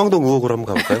 자, 대방동 의혹으로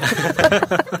한번 가볼까요?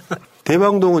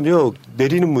 대방동은요,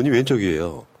 내리는 문이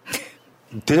왼쪽이에요.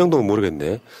 대장동은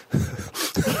모르겠네.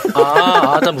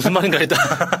 나 무슨 말인가 했다.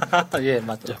 예,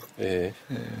 맞죠. 예.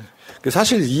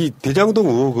 사실 이 대장동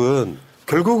의혹은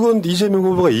결국은 이재명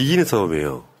후보가 이기는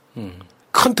싸움이에요.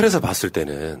 큰 틀에서 봤을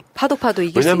때는. 파도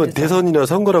이길 수 있는 왜냐하면 대선이나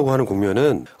선거라고 하는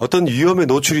국면은 어떤 위험에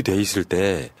노출이 돼 있을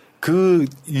때 그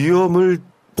위험을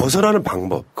벗어나는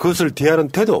방법, 그것을 대하는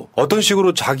태도, 어떤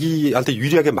식으로 자기한테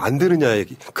유리하게 만드느냐의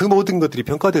그 모든 것들이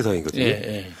평가 대상이거든요.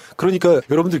 그러니까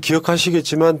여러분들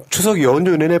기억하시겠지만 추석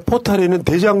연휴 내내 포탈에는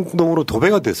대장동으로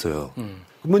도배가 됐어요.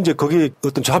 그러면 이제 거기에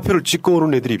어떤 좌표를 찍고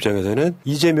오는 애들 입장에서는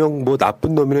이재명 뭐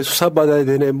나쁜 놈이네, 수사받아야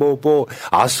되네, 뭐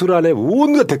아수라네,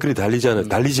 온갖 댓글이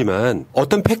달리지만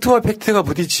어떤 팩트와 팩트가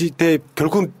부딪힐 때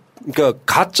결국은 그러니까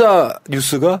가짜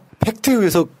뉴스가 팩트에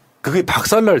의해서 그게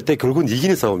박살날 때 결국은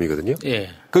이기는 싸움이거든요.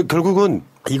 결국은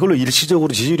이걸로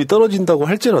일시적으로 지지율이 떨어진다고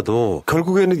할지라도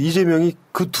결국에는 이재명이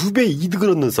그 2배 이득을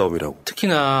얻는 싸움이라고.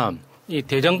 특히나 이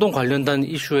대장동 관련된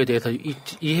이슈에 대해서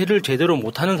이해를 제대로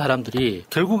못하는 사람들이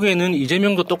결국에는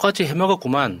이재명도 똑같이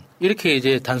해먹었구만. 이렇게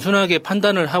이제 단순하게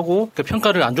판단을 하고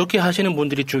평가를 안 좋게 하시는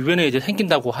분들이 주변에 이제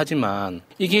생긴다고 하지만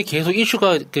이게 계속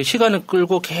이슈가 시간을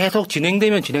끌고 계속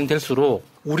진행되면 진행될수록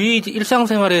우리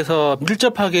일상생활에서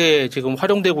밀접하게 지금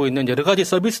활용되고 있는 여러 가지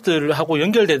서비스들하고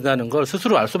연결된다는 걸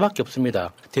스스로 알 수밖에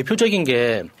없습니다. 대표적인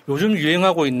게 요즘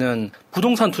유행하고 있는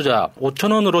부동산 투자,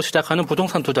 5,000원으로 시작하는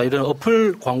부동산 투자 이런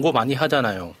어플 광고 많이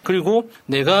하잖아요. 그리고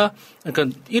내가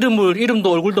그러니까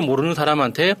이름도 얼굴도 모르는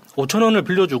사람한테 5,000원을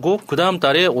빌려주고 그 다음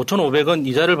달에 5,500원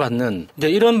이자를 받는 이제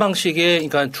이런 방식의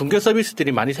그러니까 중개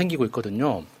서비스들이 많이 생기고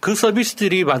있거든요. 그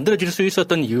서비스들이 만들어질 수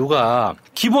있었던 이유가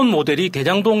기본 모델이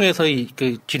대장동에서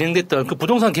진행됐던 그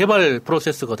부동산 개발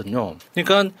프로세스거든요.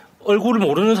 그러니까 얼굴을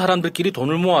모르는 사람들끼리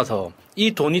돈을 모아서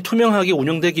이 돈이 투명하게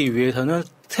운영되기 위해서는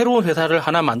새로운 회사를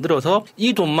하나 만들어서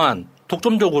이 돈만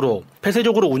독점적으로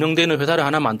폐쇄적으로 운영되는 회사를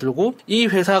하나 만들고 이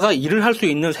회사가 일을 할 수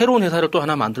있는 새로운 회사를 또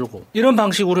하나 만들고 이런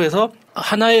방식으로 해서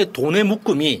하나의 돈의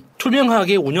묶음이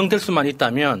투명하게 운영될 수만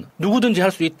있다면 누구든지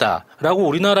할 수 있다라고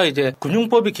우리나라 이제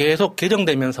금융법이 계속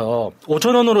개정되면서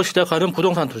 5,000원으로 시작하는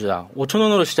부동산 투자,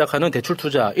 5,000원으로 시작하는 대출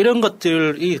투자 이런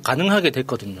것들이 가능하게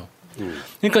됐거든요.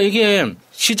 그러니까 이게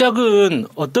시작은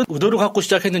어떤 의도를 갖고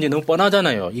시작했는지 너무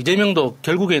뻔하잖아요. 이재명도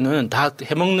결국에는 다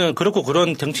해먹는 그렇고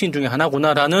그런 정치인 중에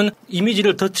하나구나라는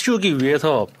이미지를 더 키우기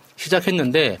위해서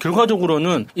시작했는데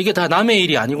결과적으로는 이게 다 남의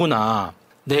일이 아니구나.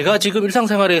 내가 지금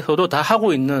일상생활에서도 다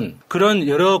하고 있는 그런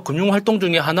여러 금융활동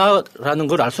중에 하나라는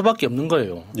걸 알 수밖에 없는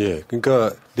거예요. 예,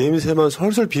 그러니까 냄새만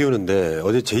솔솔 비우는데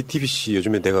어제 JTBC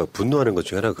요즘에 내가 분노하는 것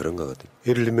중에 하나가 그런 거거든요.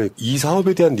 예를 들면 이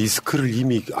사업에 대한 리스크를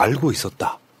이미 알고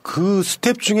있었다. 그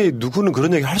스텝 중에 누구는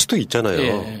그런 얘기 할 수도 있잖아요.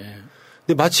 근데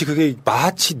근데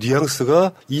마치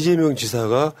뉘앙스가 이재명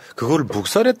지사가 그걸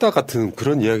묵살했다 같은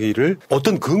그런 이야기를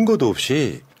어떤 근거도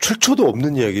없이 출처도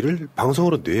없는 이야기를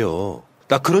방송으로 내요.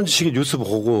 나 그런 식의 뉴스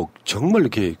보고 정말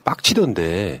이렇게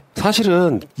빡치던데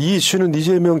사실은 이 이슈는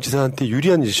이재명 지사한테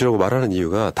유리한 이슈라고 말하는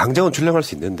이유가 당장은 출렁할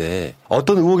수 있는데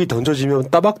어떤 의혹이 던져지면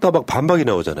따박따박 반박이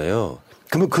나오잖아요.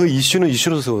 그러면 그 이슈는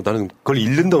이슈로서 나는 그걸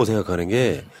잃는다고 생각하는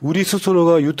게 우리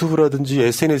스스로가 유튜브라든지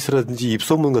SNS라든지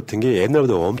입소문 같은 게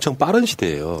옛날보다 엄청 빠른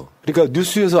시대예요. 그러니까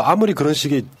뉴스에서 아무리 그런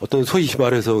식의 어떤 소위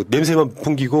말해서 냄새만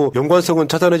풍기고 연관성은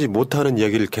찾아내지 못하는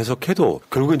이야기를 계속해도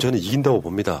결국엔 저는 이긴다고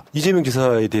봅니다. 이재명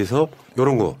지사에 대해서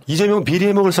이런 거 이재명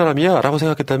비리해먹을 사람이야 라고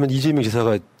생각했다면 이재명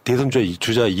지사가 대선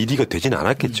주자 1위가 되지는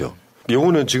않았겠죠.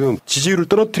 요거는 지금 지지율을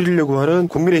떨어뜨리려고 하는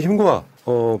국민의힘과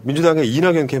민주당의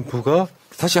이낙연 캠프가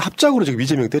사실 합작으로 지금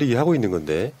이재명 때리기 하고 있는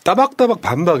건데 따박따박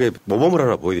반박의 모범을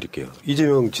하나 보여드릴게요.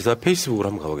 이재명 지사 페이스북으로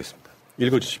한번 가보겠습니다.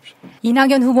 읽어주십시오.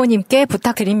 이낙연 후보님께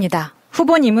부탁드립니다.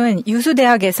 후보님은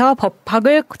유수대학에서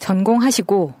법학을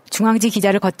전공하시고 중앙지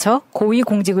기자를 거쳐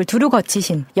고위공직을 두루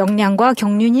거치신 역량과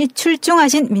경륜이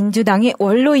출중하신 민주당의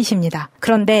원로이십니다.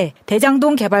 그런데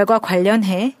대장동 개발과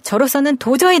관련해 저로서는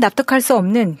도저히 납득할 수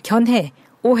없는 견해,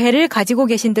 오해를 가지고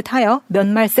계신 듯하여 몇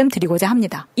말씀 드리고자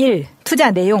합니다. 1.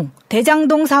 투자 내용.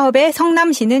 대장동 사업에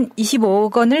성남시는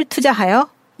 25억 원을 투자하여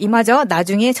이마저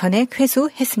나중에 전액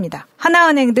회수했습니다.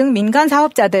 하나은행 등 민간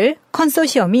사업자들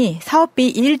컨소시엄이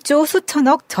사업비 1조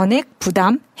수천억 전액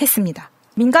부담했습니다.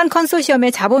 민간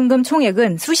컨소시엄의 자본금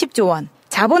총액은 수십조 원.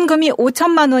 자본금이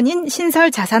 5천만 원인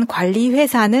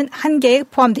신설자산관리회사는 한 개에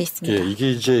포함되어 있습니다. 예, 이게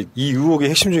이제 이 의혹의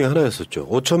핵심 중에 하나였었죠.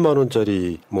 5천만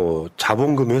원짜리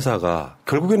자본금 회사가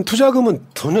결국에는 투자금은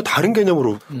전혀 다른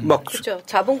개념으로 그렇죠.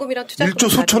 자본금이랑 투자금 1조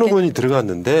수천억 원이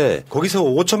들어갔는데 거기서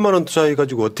 5천만 원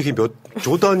투자해가지고 어떻게 몇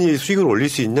조 단위의 수익을 올릴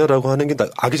수 있냐라고 하는 게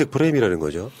악의적 프레임이라는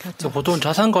거죠. 그렇죠. 보통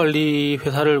자산관리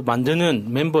회사를 만드는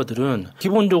멤버들은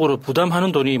기본적으로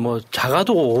부담하는 돈이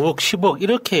작아도 5억, 10억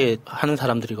이렇게 하는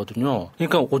사람들이거든요.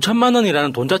 그러니까 5천만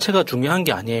원이라는 돈 자체가 중요한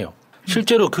게 아니에요.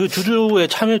 실제로 그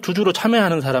주주로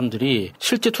참여하는 사람들이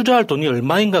실제 투자할 돈이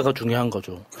얼마인가가 중요한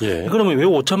거죠. 예. 그러면 왜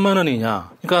 5천만 원이냐?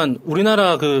 그러니까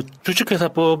우리나라 그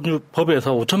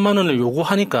주식회사법에서 5천만 원을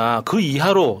요구하니까 그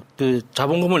이하로 그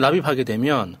자본금을 납입하게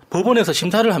되면 법원에서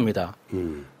심사를 합니다.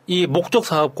 이 목적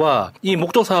사업과 이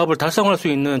목적 사업을 달성할 수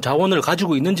있는 자원을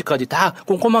가지고 있는지까지 다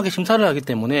꼼꼼하게 심사를 하기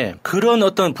때문에 그런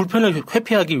어떤 불편을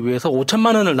회피하기 위해서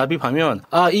 5천만 원을 납입하면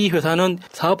이 회사는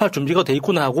사업할 준비가 돼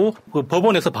있구나 하고 그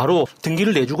법원에서 바로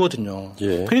등기를 내주거든요.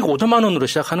 예. 그러니까 5천만 원으로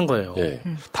시작하는 거예요. 예.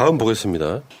 다음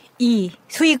보겠습니다. 2.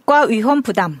 수익과 위험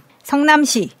부담.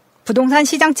 성남시 부동산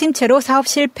시장 침체로 사업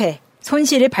실패.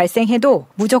 손실이 발생해도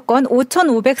무조건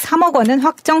 5,503억 원은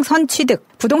확정 선취득,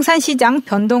 부동산 시장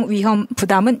변동 위험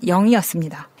부담은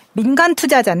 0이었습니다. 민간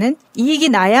투자자는 이익이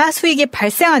나야 수익이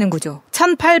발생하는 구조,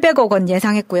 1,800억 원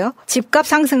예상했고요. 집값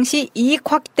상승 시 이익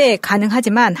확대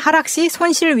가능하지만 하락 시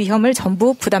손실 위험을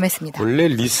전부 부담했습니다. 원래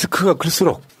리스크가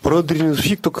클수록 벌어들이는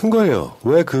수익도 큰 거예요.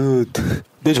 왜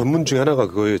내 전문 중에 하나가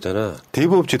그거였잖아.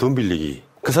 대부업체 돈 빌리기.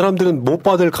 그 사람들은 못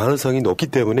받을 가능성이 높기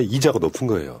때문에 이자가 높은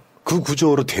거예요. 그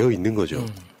구조로 되어 있는 거죠.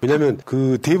 왜냐하면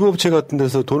그 대부업체 같은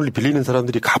데서 돈을 빌리는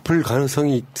사람들이 갚을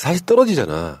가능성이 사실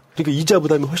떨어지잖아. 그러니까 이자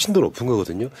부담이 훨씬 더 높은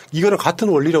거거든요. 이거랑 같은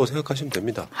원리라고 생각하시면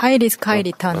됩니다. 하이 리스크 하이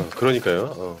리턴.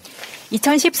 그러니까요.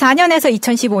 2014년에서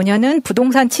 2015년은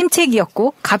부동산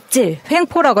침체기였고 갑질,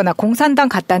 횡포라거나 공산당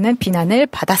같다는 비난을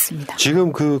받았습니다.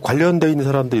 지금 그 관련돼 있는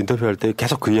사람들 인터뷰할 때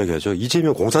계속 그 이야기하죠.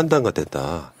 이재명 공산당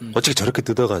같았다. 어떻게 저렇게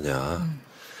뜯어가냐.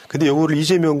 근데 요거를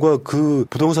이재명과 그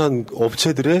부동산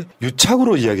업체들의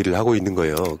유착으로 이야기를 하고 있는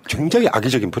거예요. 굉장히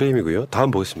악의적인 프레임이고요. 다음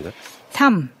보겠습니다.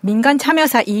 3. 민간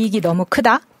참여사 이익이 너무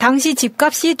크다. 당시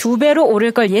집값이 2배로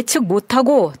오를 걸 예측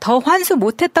못하고 더 환수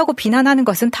못했다고 비난하는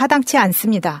것은 타당치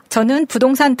않습니다. 저는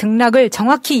부동산 등락을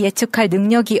정확히 예측할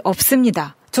능력이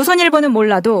없습니다. 조선일보는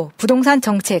몰라도 부동산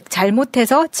정책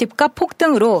잘못해서 집값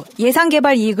폭등으로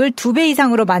예상개발 이익을 2배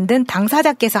이상으로 만든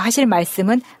당사자께서 하실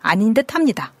말씀은 아닌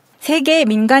듯합니다. 세계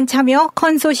민간 참여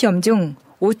컨소시엄 중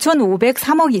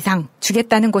 5,503억 이상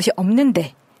주겠다는 곳이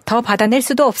없는데 더 받아낼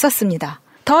수도 없었습니다.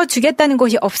 더 주겠다는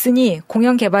곳이 없으니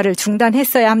공영 개발을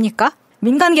중단했어야 합니까?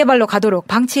 민간 개발로 가도록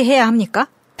방치해야 합니까?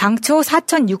 당초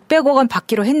 4,600억 원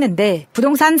받기로 했는데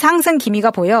부동산 상승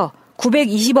기미가 보여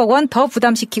 920억 원 더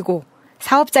부담시키고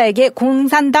사업자에게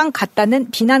공산당 같다는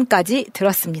비난까지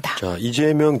들었습니다. 자,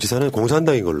 이재명 지사는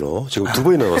공산당인 걸로 지금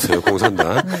 2번이 나왔어요.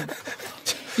 공산당.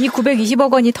 이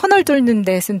 920억 원이 터널 뚫는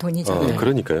데 쓴 돈이죠.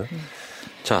 그러니까요.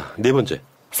 자, 4번째.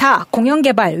 4.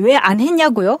 공영개발 왜 안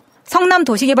했냐고요?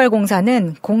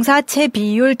 성남도시개발공사는 공사채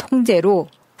비율 통제로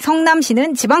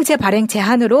성남시는 지방채 발행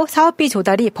제한으로 사업비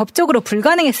조달이 법적으로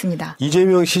불가능했습니다.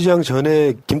 이재명 시장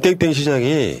전에 김땡땡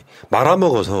시장이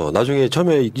말아먹어서 나중에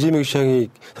처음에 이재명 시장이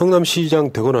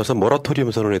성남시장 되고 나서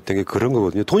모라토리엄 선언했던 게 그런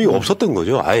거거든요. 돈이 없었던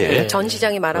거죠, 아예. 네, 전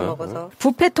시장이 말아먹어서.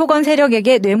 부패 토건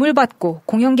세력에게 뇌물받고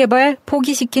공영개발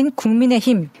포기시킨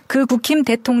국민의힘, 그 국힘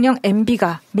대통령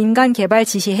MB가 민간개발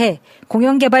지시해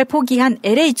공영개발 포기한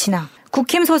LH나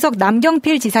국힘 소속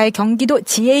남경필 지사의 경기도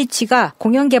GH가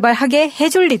공영개발하게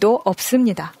해줄 리도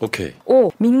없습니다. 오케이.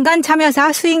 5. 민간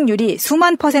참여사 수익률이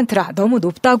수만 %라 너무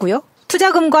높다고요?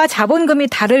 투자금과 자본금이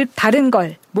다른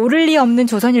걸 모를 리 없는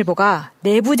조선일보가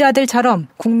내부자들처럼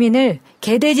국민을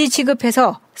개돼지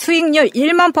취급해서 수익률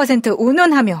 1만 %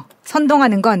 운운하며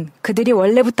선동하는 건 그들이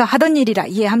원래부터 하던 일이라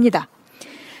이해합니다.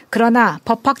 그러나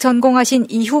법학 전공하신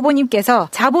이 후보님께서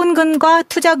자본금과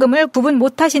투자금을 구분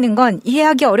못하시는 건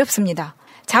이해하기 어렵습니다.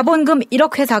 자본금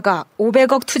 1억 회사가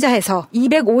 500억 투자해서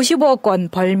 255억 원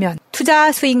벌면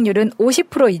투자 수익률은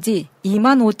 50%이지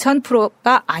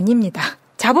 25,000%가 아닙니다.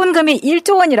 자본금이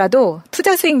 1조 원이라도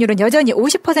투자 수익률은 여전히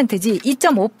 50%지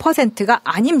 2.5%가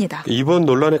아닙니다. 이번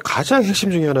논란의 가장 핵심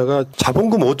중에 하나가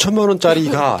자본금 5천만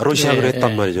원짜리가로 시작을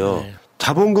했단 말이죠.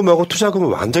 자본금하고 투자금은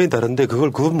완전히 다른데 그걸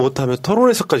구분 못하면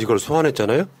토론에서까지 그걸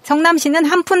소환했잖아요. 성남시는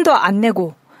한 푼도 안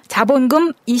내고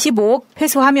자본금 25억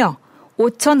회수하며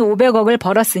 5,500억을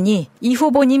벌었으니 이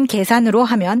후보님 계산으로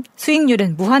하면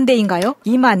수익률은 무한대인가요?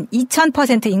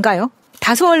 22,000%인가요?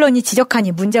 다수 언론이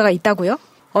지적하니 문제가 있다고요?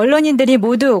 언론인들이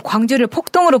모두 광주를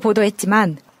폭동으로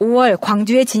보도했지만 5월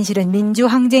광주의 진실은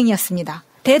민주항쟁이었습니다.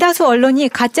 대다수 언론이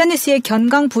가짜뉴스의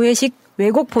견강부회식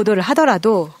왜곡 보도를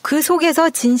하더라도 그 속에서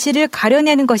진실을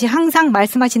가려내는 것이 항상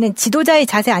말씀하시는 지도자의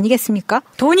자세 아니겠습니까?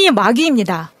 돈이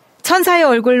마귀입니다. 천사의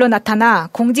얼굴로 나타나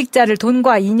공직자를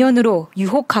돈과 인연으로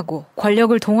유혹하고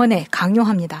권력을 동원해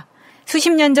강요합니다. 수십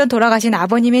년 전 돌아가신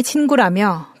아버님의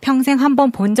친구라며 평생 한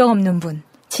번 본 적 없는 분,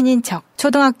 친인척,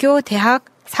 초등학교, 대학,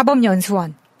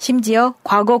 사법연수원, 심지어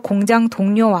과거 공장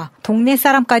동료와 동네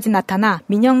사람까지 나타나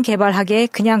민영 개발하게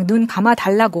그냥 눈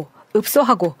감아달라고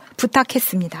읍소하고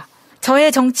부탁했습니다.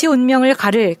 저의 정치 운명을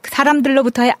가를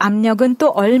사람들로부터의 압력은 또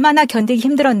얼마나 견디기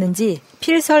힘들었는지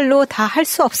필설로 다 할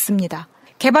수 없습니다.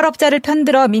 개발업자를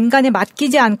편들어 민간에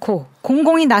맡기지 않고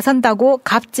공공이 나선다고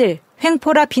갑질,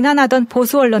 횡포라 비난하던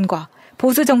보수 언론과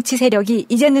보수 정치 세력이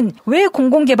이제는 왜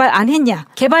공공개발 안 했냐,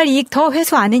 개발이익 더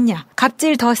회수 안 했냐,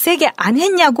 갑질 더 세게 안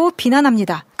했냐고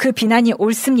비난합니다. 그 비난이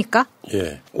옳습니까?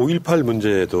 예, 5.18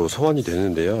 문제도 소환이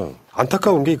되는데요.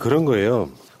 안타까운 게 그런 거예요.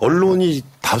 언론이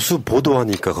다수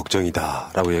보도하니까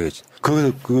걱정이다라고 얘기했지.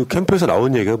 그 캠프에서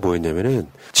나온 얘기가 뭐였냐면은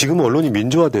지금 언론이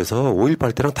민주화돼서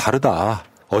 5.18 때랑 다르다.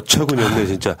 어처구니 없네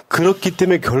진짜. 그렇기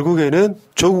때문에 결국에는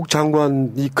조국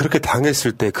장관이 그렇게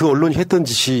당했을 때 그 언론이 했던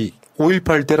짓이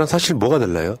 5.18 때랑 사실 뭐가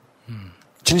달라요?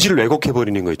 진실을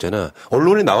왜곡해버리는 거 있잖아.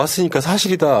 언론에 나왔으니까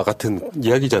사실이다 같은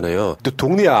이야기잖아요. 또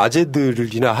동네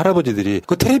아재들이나 할아버지들이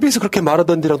그 텔레비에서 그렇게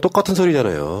말하던 데랑 똑같은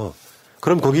소리잖아요.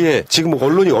 그럼 거기에 지금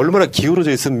언론이 얼마나 기울어져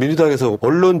있으면 민주당에서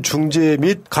언론 중재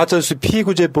및 가짜뉴스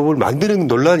피의구제법을 만드는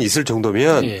논란이 있을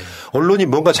정도면 언론이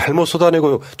뭔가 잘못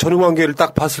쏟아내고 전후관계를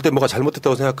딱 봤을 때 뭐가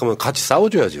잘못됐다고 생각하면 같이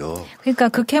싸워줘야죠. 그러니까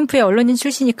그 캠프에 언론인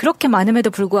출신이 그렇게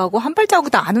많음에도 불구하고 한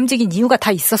발자국도 안 움직인 이유가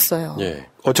다 있었어요. 예.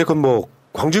 어쨌건 뭐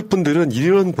광주 분들은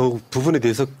이런 부분에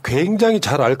대해서 굉장히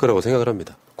잘 알 거라고 생각을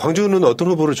합니다. 광주는 어떤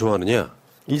후보를 좋아하느냐?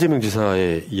 이재명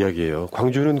지사의 이야기예요.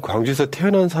 광주는 광주에서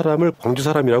태어난 사람을 광주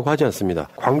사람이라고 하지 않습니다.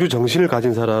 광주 정신을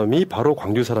가진 사람이 바로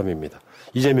광주 사람입니다.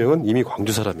 이재명은 이미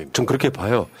광주 사람입니다. 전 그렇게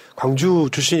봐요. 광주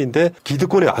출신인데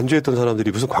기득권에 안주했던 사람들이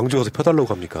무슨 광주 가서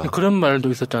펴달라고 합니까? 그런 말도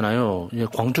있었잖아요.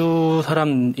 광주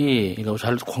사람이,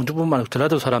 광주뿐만 아니라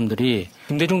전라도 사람들이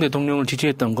김대중 대통령을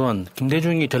지지했던 건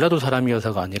김대중이 전라도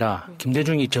사람이어서가 아니라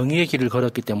김대중이 정의의 길을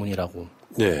걸었기 때문이라고.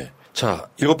 네. 자,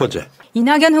 7번째.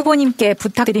 이낙연 후보님께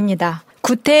부탁드립니다.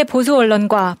 구태 보수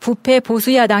언론과 부패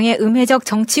보수 야당의 음해적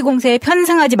정치 공세에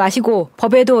편승하지 마시고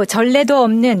법에도 전례도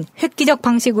없는 획기적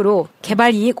방식으로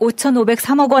개발이익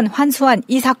 5,503억 원 환수한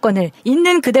이 사건을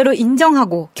있는 그대로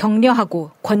인정하고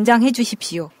격려하고 권장해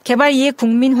주십시오. 개발이익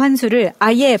국민 환수를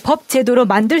아예 법 제도로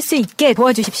만들 수 있게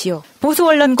도와주십시오. 보수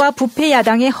언론과 부패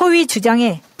야당의 허위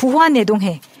주장에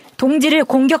부화내동해 동지를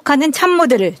공격하는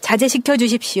참모들을 자제시켜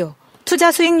주십시오.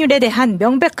 투자 수익률에 대한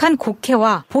명백한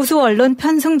곡해와 보수 언론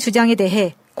편승 주장에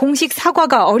대해 공식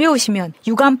사과가 어려우시면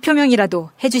유감 표명이라도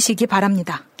해주시기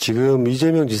바랍니다. 지금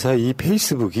이재명 지사의 이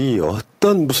페이스북이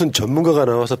어떤 무슨 전문가가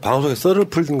나와서 방송에 썰을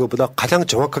풀는 것보다 가장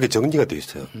정확하게 정리가 되어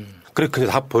있어요. 그래 그냥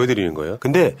다 보여드리는 거예요.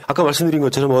 근데 아까 말씀드린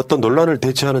것처럼 어떤 논란을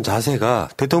대처하는 자세가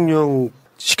대통령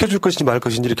시켜줄 것인지 말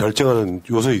것인지를 결정하는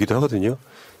요소이기도 하거든요.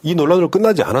 이 논란으로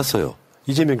끝나지 않았어요.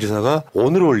 이재명 지사가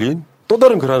오늘 올린 또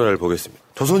다른 글 하나를 보겠습니다.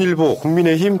 조선일보,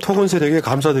 국민의힘 토건 세력에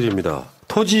감사드립니다.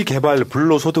 토지 개발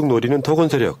불로소득 노리는 토건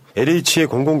세력, LH의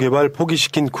공공개발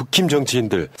포기시킨 국힘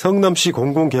정치인들, 성남시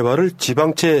공공개발을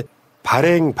지방채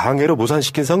발행 방해로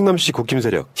무산시킨 성남시 국힘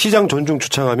세력, 시장 존중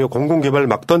주창하며 공공개발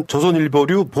막던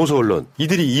조선일보류 보수 언론,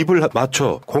 이들이 입을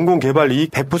맞춰 공공개발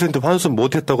이익 100% 환수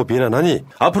못했다고 비난하니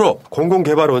앞으로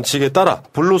공공개발 원칙에 따라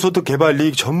불로소득 개발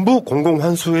이익 전부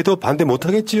공공환수에도 반대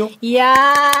못하겠지요? 이야.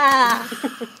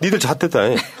 니들 잣됐다.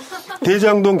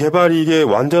 대장동 개발이익의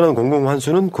완전한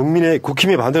공공환수는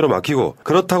국힘의 반대로 맡기고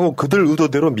그렇다고 그들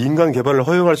의도대로 민간 개발을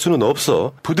허용할 수는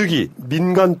없어 부득이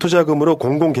민간 투자금으로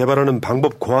공공개발하는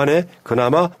방법 고안에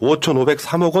그나마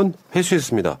 5,503억 원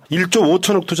회수했습니다. 1조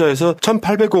 5천억 투자해서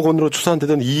 1,800억 원으로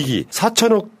추산되던 이익이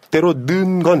 4천억 대로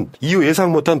는 건 이후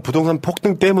예상 못한 부동산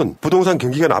폭등 때문 부동산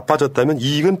경기가 나빠졌다면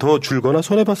이익은 더 줄거나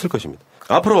손해봤을 것입니다.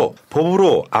 앞으로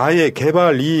법으로 아예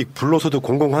개발이익 불로소득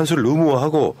공공환수를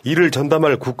의무화하고 이를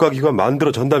전담할 국가기관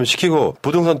만들어 전담시키고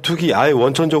부동산 투기 아예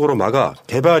원천적으로 막아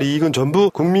개발이익은 전부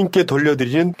국민께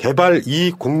돌려드리는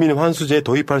개발이익 국민환수제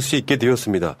도입할 수 있게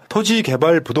되었습니다. 토지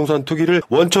개발 부동산 투기를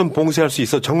원천 봉쇄할 수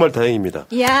있어 정말 다행입니다.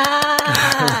 이야.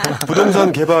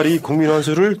 부동산 개발이익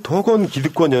국민환수를 토건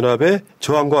기득권 연합의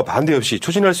저항과 반대 없이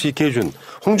추진할 수 있게 해준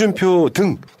홍준표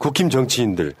등 국힘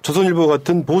정치인들, 조선일보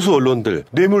같은 보수 언론들,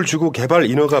 뇌물 주고 개발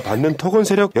인허가 받는 토건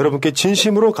세력 여러분께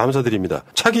진심으로 감사드립니다.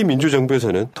 차기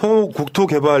민주정부에서는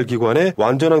국토개발기관의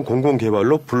완전한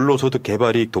공공개발로 불로소득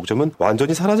개발이익 독점은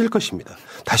완전히 사라질 것입니다.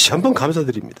 다시 한번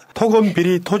감사드립니다. 토건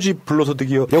비리 토지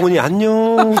불로소득이요. 영원히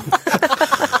안녕.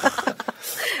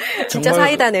 진짜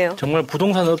사이다네요. 정말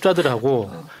부동산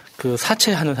업자들하고 그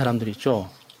사채하는 사람들 있죠.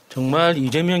 정말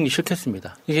이재명이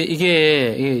싫겠습니다.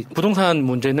 이게 부동산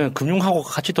문제는 금융하고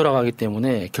같이 돌아가기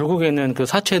때문에 결국에는 그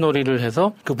사채 놀이를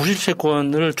해서 그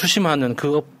무실채권을 추심하는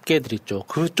그 업계들 있죠.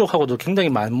 그쪽하고도 굉장히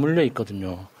맞물려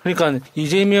있거든요. 그러니까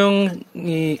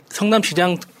이재명이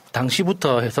성남시장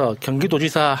당시부터 해서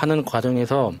경기도지사 하는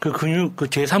과정에서 그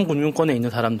제3금융권에 있는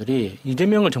사람들이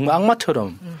이재명을 정말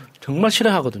악마처럼 정말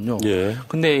싫어하거든요. 예.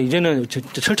 근데 이제는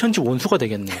철천지 원수가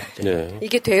되겠네요. 예.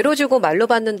 이게 되로 주고 말로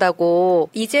받는다고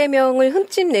이재명을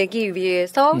흠집 내기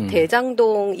위해서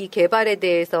대장동 이 개발에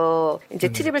대해서 이제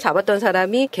트집을 잡았던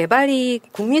사람이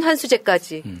개발이익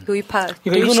국민환수제까지 도입시키는.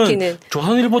 이거는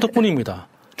조선일보 덕분입니다.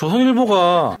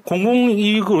 조선일보가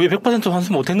공공이익을 왜 100%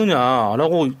 환수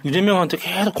못했느냐라고 이재명한테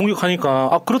계속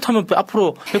공격하니까 그렇다면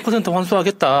앞으로 100%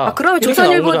 환수하겠다. 그러면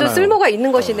조선일보도 쓸모가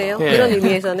있는 것이네요. 예. 이런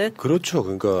의미에서는. 그렇죠.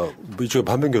 그러니까 이쪽에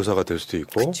반면교사가 될 수도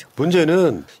있고. 그렇죠.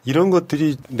 문제는 이런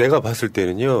것들이 내가 봤을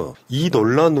때는요. 이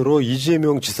논란으로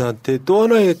이재명 지사한테 또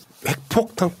하나의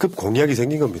핵폭탄급 공약이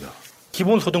생긴 겁니다.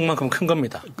 기본소득만큼 큰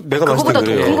겁니다. 내가 봤을 때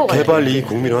그래요. 개발이익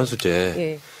국민환수제.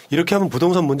 예. 이렇게 하면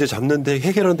부동산 문제 잡는데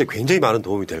해결하는데 굉장히 많은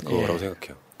도움이 될 거라고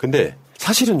생각해요. 근데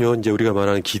사실은요, 이제 우리가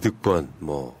말하는 기득권,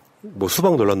 뭐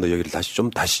수박 논란도 얘기를 다시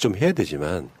좀 해야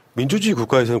되지만 민주주의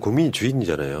국가에서는 국민이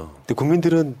주인이잖아요. 근데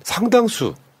국민들은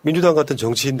상당수 민주당 같은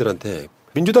정치인들한테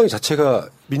민주당 자체가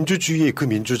민주주의의 그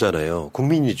민주잖아요.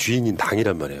 국민이 주인인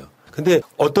당이란 말이에요. 근데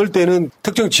어떨 때는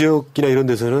특정 지역이나 이런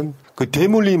데서는 그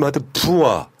대물림하듯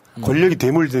부와 권력이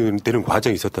대물되는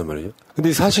과정이 있었단 말이에요.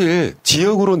 근데 사실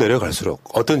지역으로 내려갈수록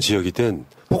어떤 지역이든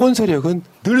토건 세력은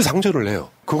늘 상존을 해요.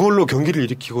 그걸로 경기를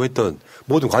일으키고 했던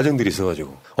모든 과정들이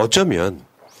있어가지고 어쩌면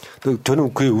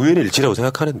저는 그게 우연의 일치라고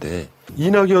생각하는데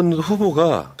이낙연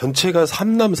후보가 전체가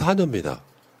 3남 4녀입니다.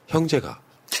 형제가.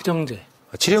 7형제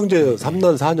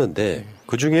 3남 4녀인데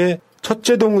그중에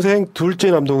첫째 동생,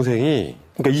 둘째 남동생이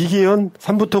그러니까 이기현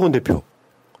삼부토건 대표.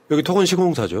 여기 토건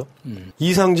시공사죠.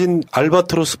 이상진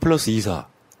알바트로스 플러스 이사.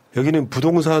 여기는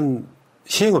부동산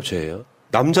시행업체예요.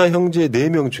 남자 형제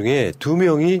 4명 중에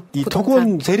 2명이 이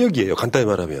토건 세력이에요. 간단히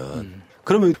말하면.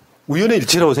 그러면 우연의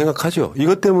일치라고 생각하죠.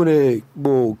 이것 때문에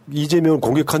이재명을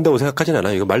공격한다고 생각하진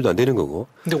않아요. 이거 말도 안 되는 거고.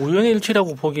 근데 우연의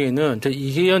일치라고 보기에는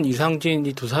이계현, 이상진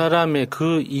이 두 사람의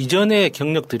그 이전의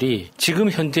경력들이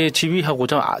지금 현재 지위하고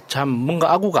참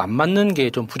뭔가 아구가 안 맞는 게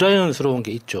좀 부자연스러운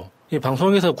게 있죠. 이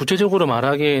방송에서 구체적으로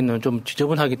말하기에는 좀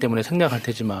지저분하기 때문에 생략할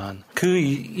테지만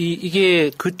이게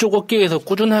그쪽 업계에서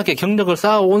꾸준하게 경력을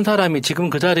쌓아온 사람이 지금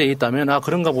그 자리에 있다면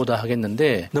그런가 보다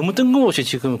하겠는데 너무 뜬금없이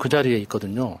지금 그 자리에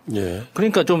있거든요. 예.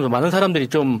 그러니까 좀 많은 사람들이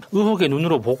좀 의혹의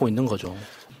눈으로 보고 있는 거죠.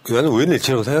 나는 우연의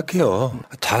일치라고 생각해요.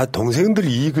 동생들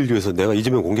이익을 위해서 내가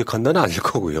이재명 공격한다는 아닐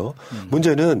거고요.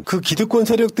 문제는 그 기득권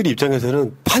세력들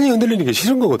입장에서는 판이 흔들리는 게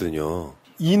싫은 거거든요.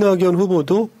 이낙연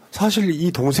후보도 사실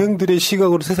이 동생들의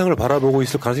시각으로 세상을 바라보고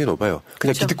있을 가능성이 높아요.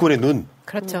 그냥 그렇죠. 기득권의 눈.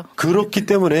 그렇죠. 그렇기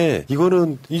때문에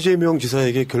이거는 이재명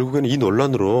지사에게 결국에는 이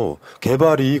논란으로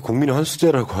개발이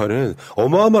국민환수제라고 하는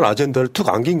어마어마한 아젠다를 툭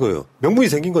안긴 거예요. 명분이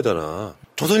생긴 거잖아.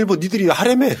 조선일보 니들이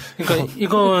하려며. 그러니까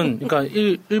그러니까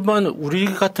일반 우리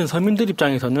같은 서민들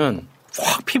입장에서는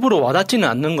확 피부로 와닿지는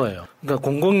않는 거예요. 그러니까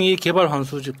공공이익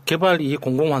개발이익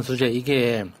공공환수제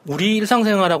이게 우리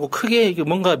일상생활하고 크게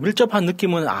뭔가 밀접한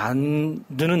느낌은 안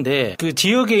드는데 그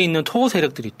지역에 있는 토호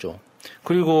세력들 있죠.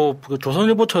 그리고 그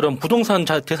조선일보처럼 부동산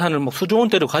재산을 막 수조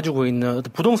원대로 가지고 있는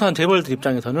부동산 재벌들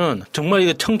입장에서는 정말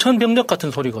이게 청천벽력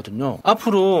같은 소리거든요.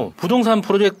 앞으로 부동산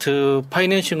프로젝트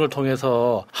파이낸싱을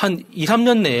통해서 한 2,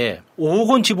 3년 내에 5억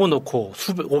원 집어넣고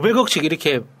 500억씩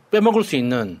이렇게 빼먹을 수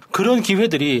있는 그런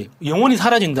기회들이 영원히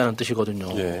사라진다는 뜻이거든요.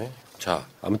 예. 자,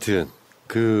 아무튼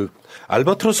그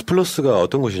알바트로스 플러스가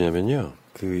어떤 것이냐면요.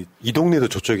 그 이 동네도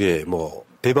저쪽에 뭐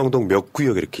대방동 몇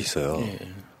구역 이렇게 있어요. 예.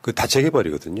 그 다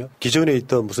재개발이거든요. 기존에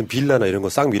있던 무슨 빌라나 이런 거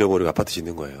싹 밀어버리고 아파트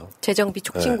짓는 거예요. 재정비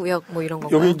촉진구역 뭐 이런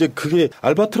건가요? 여기 이제 그게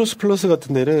알바트로스 플러스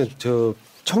같은 데는 저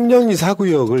청량리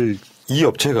 4구역을 이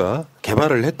업체가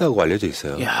개발을 했다고 알려져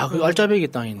있어요. 야, 그 알짜배기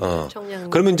땅인데.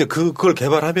 그러면 이제 그걸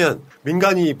개발하면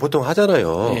민간이 보통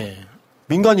하잖아요. 예.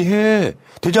 민간이 해.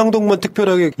 대장동만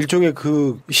특별하게 일종의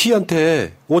그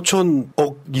시한테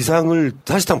 5천억 이상을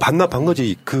사실상 반납한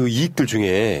거지. 그 이익들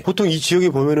중에. 보통 이 지역에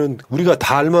보면은 우리가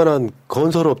다 알만한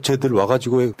건설 업체들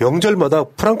와가지고 명절마다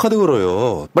프랑카드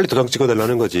걸어요. 빨리 도장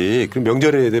찍어달라는 거지. 그럼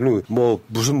명절에는 뭐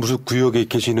무슨 구역에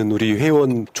계시는 우리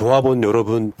회원 조합원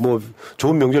여러분 뭐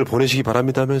좋은 명절 보내시기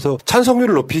바랍니다 하면서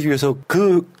찬성률을 높이기 위해서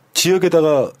그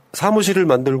지역에다가 사무실을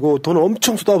만들고 돈을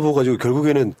엄청 쏟아부어가지고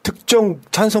결국에는 특정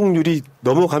찬성률이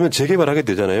넘어가면 재개발하게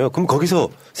되잖아요. 그럼 거기서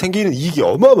생기는 이익이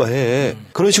어마어마해.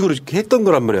 그런 식으로 했던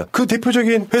거란 말이야. 그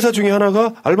대표적인 회사 중에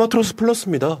하나가 알바트로스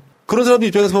플러스입니다. 그런 사람들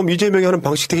입장에서 보면 이재명이 하는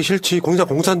방식 되게 싫지.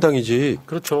 공산당이지.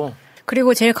 그렇죠.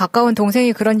 그리고 제일 가까운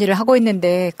동생이 그런 일을 하고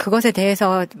있는데 그것에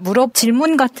대해서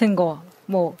질문 같은 거,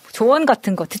 뭐 조언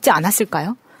같은 거 듣지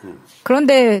않았을까요?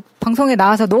 그런데 방송에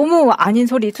나와서 너무 아닌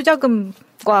소리,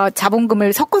 투자금과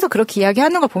자본금을 섞어서 그렇게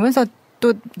이야기하는 걸 보면서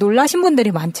또 놀라신 분들이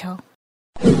많죠.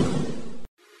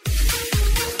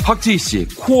 박지희 씨,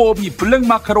 코업이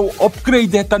블랙마카로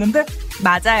업그레이드 했다는데?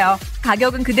 맞아요.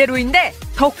 가격은 그대로인데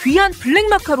더 귀한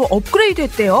블랙마카로 업그레이드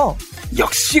했대요.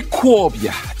 역시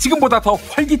코업이야. 지금보다 더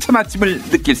활기찬 아침을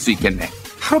느낄 수 있겠네.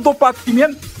 하루도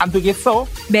빠뜨리면 안 되겠어.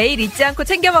 매일 잊지 않고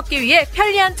챙겨 먹기 위해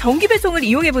편리한 정기 배송을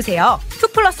이용해보세요.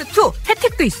 2+2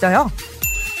 혜택도 있어요.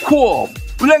 코업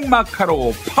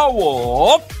블랙마카로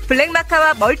파워.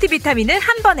 블랙마카와 멀티비타민을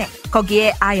한 번에.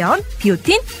 거기에 아연,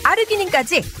 비오틴,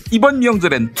 아르기닌까지. 이번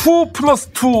명절엔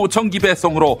 2+2 정기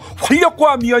배송으로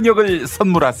활력과 면역을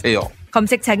선물하세요.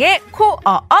 검색창에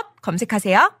코어업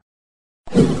검색하세요.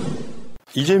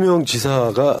 이재명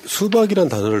지사가 수박이란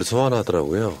단어를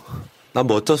소환하더라고요. 난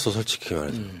멋졌어, 솔직히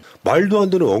말해서. 말도 안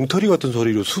되는 엉터리 같은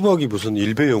소리로 수박이 무슨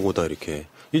일베 용어다, 이렇게.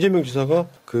 이재명 지사가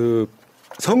그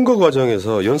선거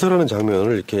과정에서 연설하는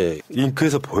장면을 이렇게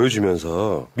링크해서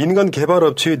보여주면서 민간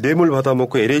개발업체의 뇌물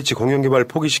받아먹고 LH 공영개발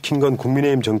포기시킨 건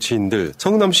국민의힘 정치인들,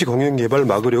 성남시 공영개발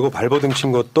막으려고 발버둥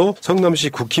친 것도 성남시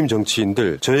국힘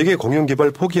정치인들, 저에게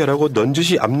공영개발 포기하라고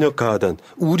넌지시 압력가하던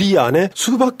우리 안에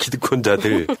수박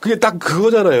기득권자들. 그게 딱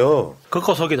그거잖아요.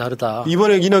 겉과 속이 다르다.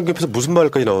 이번에 이낙연에서 무슨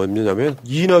말까지 나왔냐면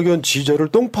이낙연 지지자를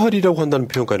똥파리라고 한다는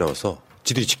표현까지 나왔어.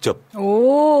 지들이 직접.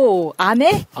 오, 안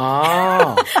해?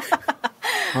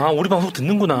 우리 방송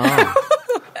듣는구나.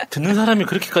 듣는 사람이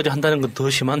그렇게까지 한다는 건 더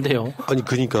심한데요. 아니,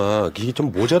 그러니까 이게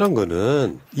좀 모자란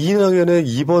거는 이낙연의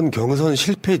이번 경선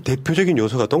실패의 대표적인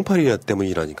요소가 똥파리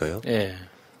때문이라니까요. 예.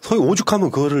 소위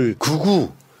오죽하면 그거를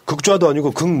극좌도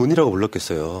아니고 극문이라고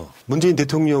불렀겠어요. 문재인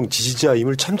대통령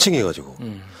지지자임을 참칭해가지고.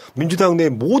 민주당 내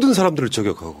모든 사람들을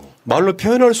저격하고 말로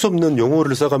표현할 수 없는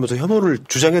용어를 써가면서 혐오를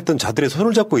주장했던 자들의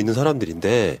손을 잡고 있는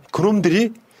사람들인데 그놈들이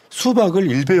수박을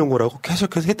일베 용어라고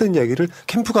계속해서 했던 이야기를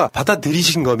캠프가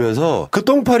받아들이신 거면서 그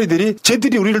똥파리들이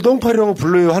쟤들이 우리를 똥파리라고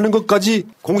불러요 하는 것까지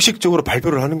공식적으로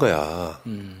발표를 하는 거야.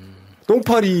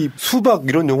 똥파리, 수박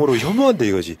이런 용어로 혐오한다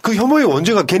이거지. 그 혐오의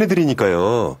원죄가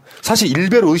걔네들이니까요. 사실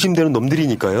일베로 의심되는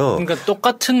놈들이니까요. 그러니까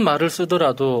똑같은 말을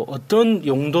쓰더라도 어떤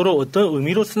용도로 어떤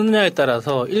의미로 쓰느냐에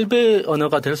따라서 일베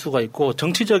언어가 될 수가 있고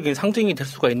정치적인 상징이 될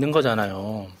수가 있는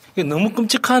거잖아요. 이게 너무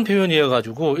끔찍한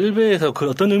표현이어가지고 일베에서 그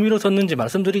어떤 의미로 썼는지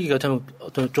말씀드리기가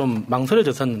좀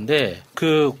망설여졌었는데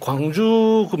그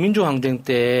광주 그 민주항쟁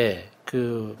때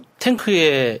그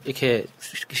탱크에 이렇게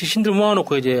시신들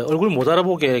모아놓고 이제 얼굴 못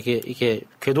알아보게 이렇게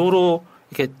궤도로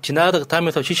이렇게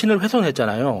지나다면서 시신을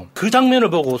훼손했잖아요. 그 장면을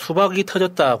보고 수박이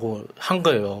터졌다고 한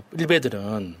거예요.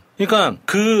 일베들은. 그러니까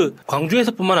그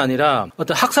광주에서뿐만 아니라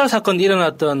어떤 학살 사건이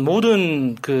일어났던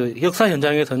모든 그 역사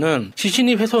현장에서는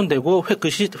시신이 훼손되고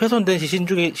훼손된 시신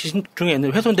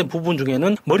중에는 훼손된 부분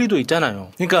중에는 머리도 있잖아요.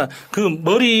 그러니까 그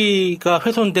머리가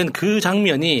훼손된 그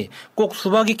장면이 꼭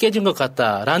수박이 깨진 것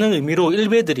같다라는 의미로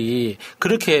일베들이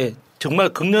그렇게 정말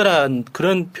극렬한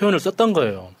그런 표현을 썼던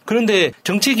거예요. 그런데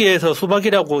정치계에서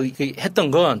수박이라고 했던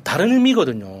건 다른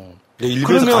의미거든요.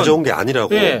 일베에서 가져온 게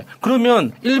아니라고. 예.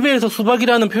 그러면 일베에서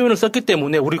수박이라는 표현을 썼기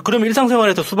때문에 우리 그러면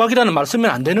일상생활에서 수박이라는 말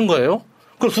쓰면 안 되는 거예요?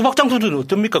 그럼 수박 장수들은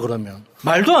어떻습니까 그러면?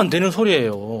 말도 안 되는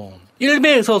소리예요.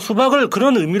 일베에서 수박을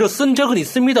그런 의미로 쓴 적은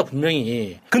있습니다,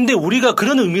 분명히. 근데 우리가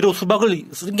그런 의미로 수박을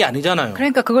쓴 게 아니잖아요.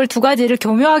 그러니까 그걸 두 가지를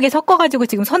교묘하게 섞어가지고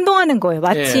지금 선동하는 거예요.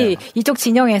 마치 이쪽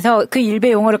진영에서 그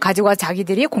일베 용어를 가지고 와서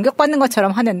자기들이 공격받는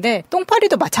것처럼 하는데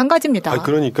똥파리도 마찬가지입니다.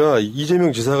 그러니까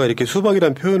이재명 지사가 이렇게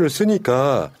수박이라는 표현을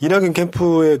쓰니까 이낙연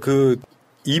캠프의 그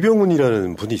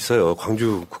이병훈이라는 분이 있어요.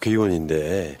 광주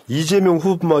국회의원인데 이재명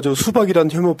후보마저 수박이라는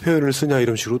혐오 표현을 쓰냐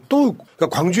이런 식으로 또 그러니까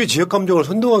광주의 지역 감정을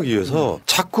선동하기 위해서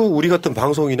자꾸 우리 같은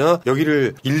방송이나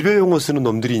여기를 일베 용어 쓰는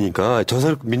놈들이니까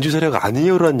저 민주세력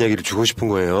아니에요라는 이야기를 주고 싶은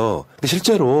거예요. 근데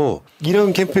실제로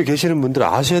이런 캠프에 계시는 분들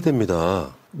아셔야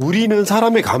됩니다. 우리는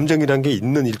사람의 감정이란 게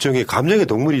있는 일종의 감정의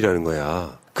동물이라는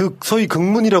거야. 그 소위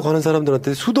극문이라고 하는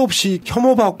사람들한테 수도 없이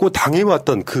혐오받고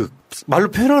당해왔던 그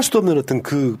말로 표현할 수도 없는 어떤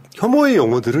그 혐오의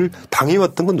용어들을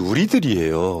당해왔던 건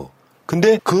우리들이에요.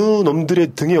 근데 그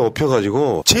놈들의 등에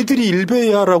업혀가지고 쟤들이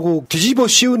일베야라고 뒤집어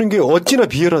씌우는 게 어찌나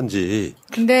비열한지.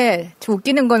 근데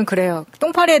웃기는 건 그래요.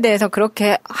 똥파리에 대해서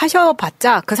그렇게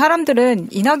하셔봤자 그 사람들은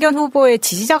이낙연 후보의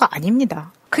지지자가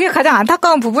아닙니다. 그게 가장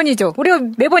안타까운 부분이죠. 우리가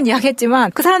매번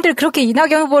이야기했지만 그 사람들이 그렇게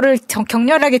이낙연 후보를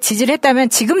격렬하게 지지를 했다면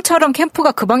지금처럼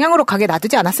캠프가 그 방향으로 가게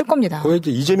놔두지 않았을 겁니다. 그게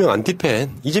이제 이재명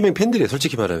안티팬, 이재명 팬들이에요.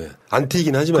 솔직히 말하면.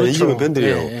 안티이긴 하지만 그렇죠. 이재명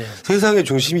팬들이에요. 예. 세상의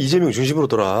중심이 이재명 중심으로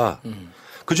돌아.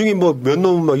 그중에 뭐 몇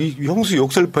놈은 막 형수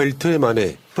욕설 파일 틀에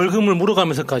만에 벌금을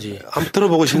물어가면서까지. 한번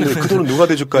들어보고 싶은데 그 돈은 누가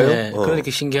대줄까요? 네,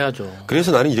 그러니까 신기하죠.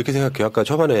 그래서 나는 이렇게 생각해요. 아까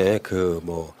초반에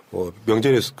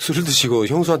명절에 술 드시고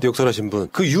형수한테 욕설하신 분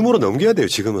그 유머로 넘겨야 돼요.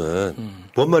 지금은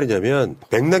뭔 말이냐면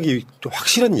맥락이 좀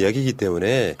확실한 이야기이기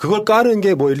때문에 그걸 까는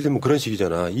게 뭐 예를 들면 그런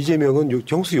식이잖아. 이재명은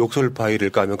형수 욕설 파일을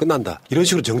까면 끝난다. 이런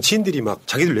식으로 정치인들이 막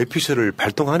자기들 뇌피셜을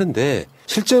발동하는데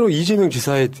실제로 이재명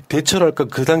지사의 대처랄까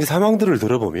그 당시 상황들을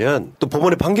들어보면 또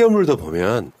법원의 판결문을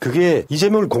보면 그게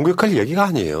이재명을 공격할 이야기가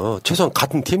아니에요. 최소한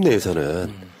같은 팀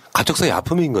내에서는 가족사의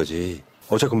아픔인 거지.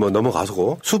 어쨌든 뭐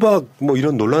넘어가서 수박 뭐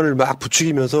이런 논란을 막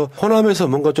부추기면서 호남에서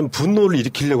뭔가 좀 분노를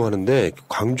일으키려고 하는데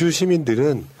광주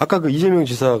시민들은 아까 그 이재명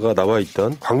지사가 나와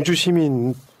있던 광주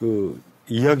시민 그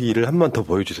이야기를 한 번 더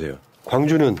보여주세요.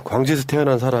 광주는 광주에서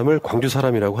태어난 사람을 광주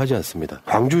사람이라고 하지 않습니다.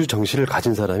 광주 정신을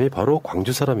가진 사람이 바로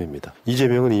광주 사람입니다.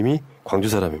 이재명은 이미 광주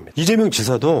사람입니다. 이재명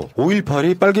지사도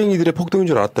 5.18이 빨갱이들의 폭동인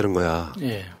줄 알았다는 거야.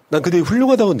 예. 난 근데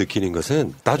훌륭하다고 느끼는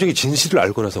것은 나중에 진실을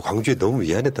알고 나서 광주에 너무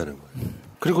미안했다는 거예요.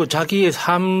 그리고 자기의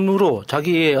삶으로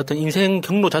자기의 어떤 인생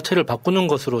경로 자체를 바꾸는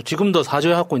것으로 지금도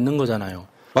사죄하고 있는 거잖아요.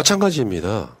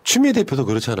 마찬가지입니다. 추미애 대표도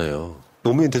그렇잖아요.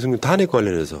 노무현 대통령 탄핵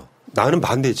관련해서 나는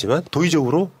반대했지만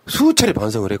도의적으로 수차례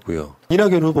반성을 했고요.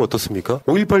 이낙연 후보 어떻습니까?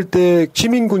 5.18 때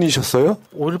시민군이셨어요?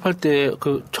 5.18 때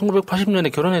그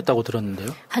 1980년에 결혼했다고 들었는데요.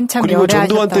 한참 그리고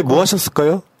전두환 때 열애하셨다고. 뭐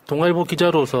하셨을까요? 동아일보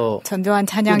기자로서 전두환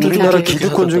찬양 기사. 우리나라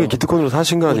기득권 중에 기득권으로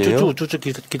사신 거 아니에요? 쭉쭉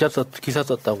기사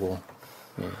썼다고.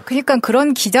 그러니까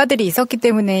그런 기자들이 있었기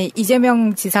때문에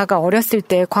이재명 지사가 어렸을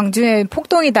때 광주의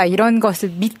폭동이다 이런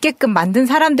것을 믿게끔 만든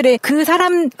사람들의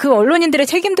그 언론인들의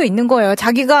책임도 있는 거예요.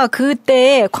 자기가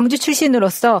그때 광주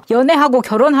출신으로서 연애하고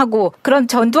결혼하고 그런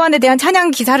전두환에 대한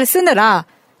찬양 기사를 쓰느라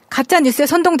가짜 뉴스에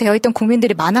선동되어 있던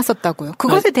국민들이 많았었다고요.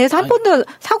 그것에 대해서 한 번도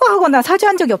사과하거나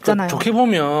사죄한 적이 없잖아요. 좋게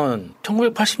보면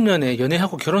 1980년에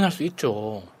연애하고 결혼할 수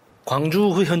있죠. 광주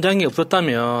그 현장이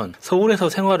없었다면 서울에서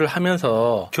생활을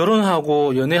하면서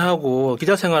결혼하고 연애하고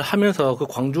기자 생활을 하면서 그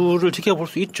광주를 지켜볼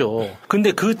수 있죠.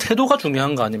 근데 그 태도가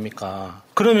중요한 거 아닙니까?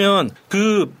 그러면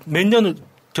그 몇 년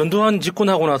전두환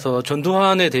집권하고 나서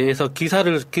전두환에 대해서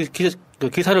기사를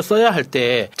써야 할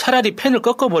때 차라리 펜을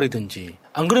꺾어버리든지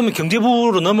안 그러면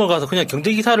경제부로 넘어가서 그냥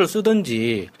경제기사를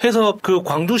쓰든지 해서 그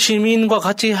광주 시민과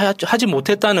같이 하지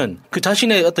못했다는 그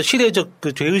자신의 어떤 시대적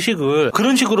그 죄의식을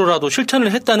그런 식으로라도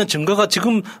실천을 했다는 증거가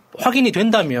지금 확인이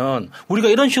된다면 우리가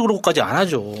이런 식으로까지 안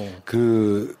하죠.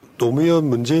 그 노무현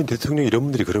문재인 대통령 이런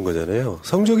분들이 그런 거잖아요.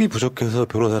 성적이 부족해서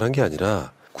변호사를 한 게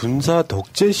아니라 군사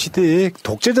독재 시대에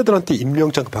독재자들한테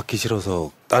임명장 받기 싫어서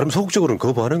나름 소극적으로는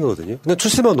거부하는 거거든요. 그냥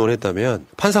출세만 원했다면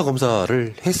판사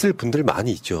검사를 했을 분들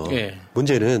많이 있죠. 예.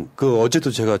 문제는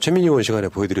어제도 제가 최민희 의원 시간에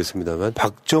보여드렸습니다만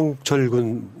박종철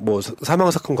군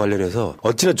사망 사건 관련해서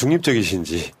어찌나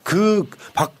중립적이신지 그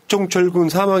박종철 군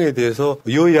사망에 대해서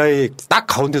여야의 딱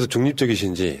가운데서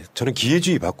중립적이신지 저는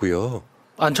기회주의 받고요.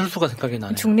 안철수가 생각이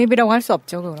나네요. 중립이라고 할 수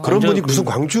없죠. 그런 분이 무슨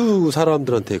광주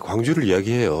사람들한테 광주를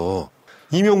이야기해요.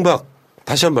 이명박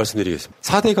다시 한번 말씀드리겠습니다.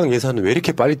 4대강 예산은 왜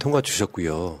이렇게 빨리 통과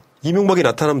주셨고요. 이명박이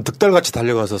나타나면 득달같이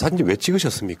달려가서 사진 왜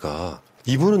찍으셨습니까?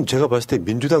 이분은 제가 봤을 때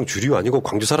민주당 주류 아니고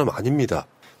광주 사람 아닙니다.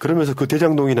 그러면서 그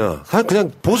대장동이나 그냥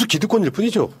보수 기득권일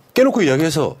뿐이죠. 깨놓고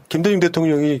이야기해서 김대중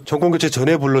대통령이 정권교체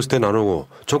전에 불렀을 때 나누고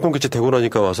정권교체 되고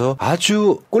나니까 와서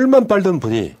아주 꿀만 빨던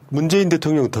분이 문재인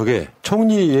대통령 덕에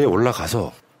총리에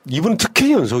올라가서 이분은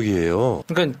특혜 연속이에요.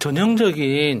 그러니까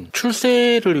전형적인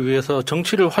출세를 위해서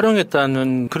정치를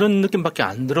활용했다는 그런 느낌밖에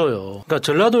안 들어요. 그러니까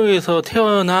전라도에서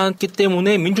태어났기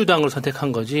때문에 민주당을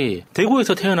선택한 거지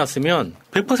대구에서 태어났으면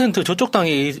 100% 저쪽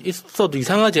당에 있어도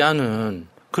이상하지 않은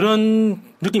그런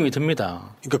느낌이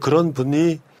듭니다. 그러니까 그런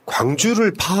분이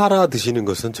광주를 팔아 드시는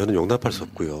것은 저는 용납할 수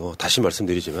없고요. 다시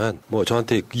말씀드리지만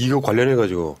저한테 이거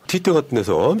관련해가지고 트위터 같은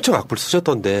데서 엄청 악플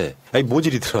쓰셨던데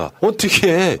모질이더라.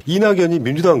 어떻게 이낙연이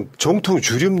민주당 정통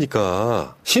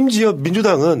주류입니까? 심지어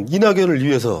민주당은 이낙연을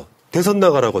위해서 대선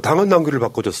나가라고 당헌 당규를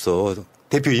바꿔줬어.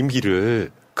 대표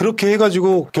임기를. 그렇게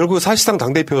해가지고 결국 사실상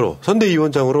당대표로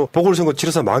선대위원장으로 보궐선거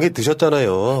치러서 망해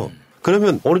드셨잖아요.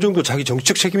 그러면 어느 정도 자기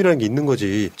정치적 책임이라는 게 있는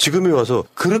거지. 지금에 와서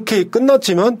그렇게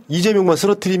끝났지만 이재명만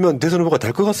쓰러뜨리면 대선 후보가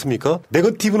될 것 같습니까?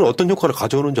 네거티브는 어떤 효과를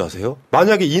가져오는지 아세요?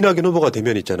 만약에 이낙연 후보가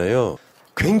되면 있잖아요.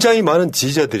 굉장히 많은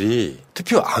지지자들이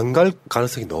투표 안 갈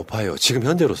가능성이 높아요. 지금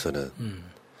현재로서는.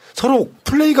 서로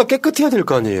플레이가 깨끗해야 될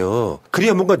거 아니에요.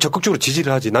 그래야 뭔가 적극적으로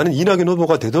지지를 하지. 나는 이낙연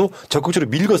후보가 돼도 적극적으로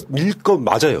밀 거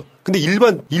맞아요. 근데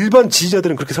일반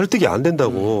지지자들은 그렇게 설득이 안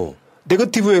된다고.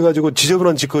 네거티브 해가지고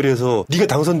지저분한 짓거리에서 네가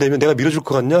당선되면 내가 밀어줄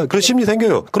것 같냐? 그런 심리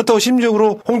생겨요. 그렇다고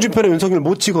심적으로 홍준표나 윤석열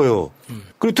못 찍어요.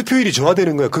 그리고 투표율이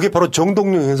저하되는 거야. 그게 바로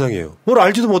정동영 현상이에요. 뭘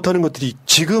알지도 못하는 것들이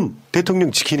지금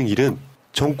대통령 지키는 일은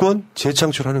정권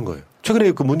재창출하는 거예요.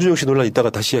 최근에 그 문준영 씨 논란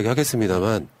있다가 다시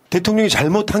이야기하겠습니다만 대통령이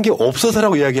잘못한 게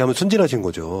없어서라고 이야기하면 순진하신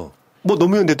거죠.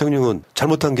 노무현 대통령은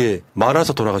잘못한 게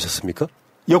많아서 돌아가셨습니까?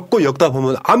 엮고 엮다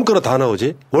보면 아무거나 다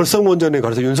나오지. 월성원전에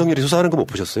가서 윤석열이 수사하는 거 못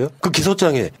보셨어요? 그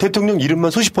기소장에 대통령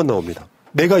이름만 수십 번 나옵니다.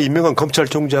 내가 임명한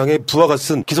검찰총장의 부하가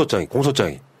쓴 기소장이,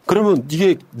 공소장이. 그러면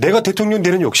이게 내가 대통령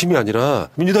되는 욕심이 아니라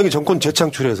민주당이 정권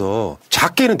재창출해서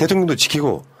작게는 대통령도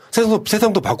지키고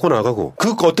세상도 바꿔나가고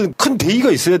그 어떤 큰 대의가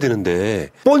있어야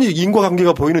되는데 뻔히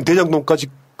인과관계가 보이는 대장동까지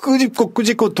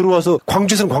끄집고 들어와서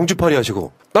광주에서는 광주팔이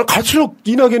하시고 난 갈수록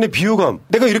이낙연의 비호감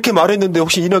내가 이렇게 말했는데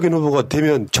혹시 이낙연 후보가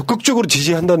되면 적극적으로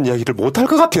지지한다는 이야기를 못할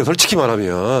것 같아요. 솔직히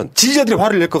말하면 지지자들이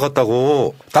화를 낼 것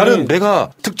같다고. 나는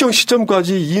내가 특정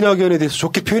시점까지 이낙연에 대해서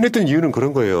좋게 표현했던 이유는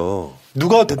그런 거예요.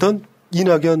 누가 되든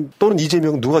이낙연 또는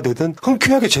이재명 누가 되든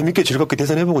흔쾌하게 재밌게 즐겁게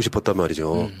대선해보고 싶었단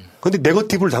말이죠. 그런데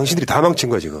네거티브를 당신들이 다 망친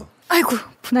거야 지금. 아이고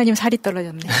분하님 살이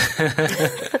떨어졌네.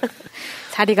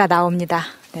 자리가 나옵니다.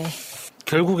 네.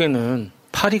 결국에는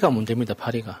파리가 문제입니다.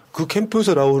 파리가. 그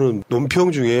캠프에서 나오는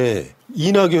논평 중에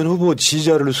이낙연 후보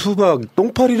지지자를 수박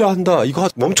똥파리라 한다. 이거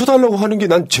멈춰달라고 하는 게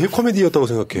난 제일 코미디였다고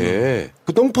생각해.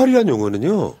 그 똥파리란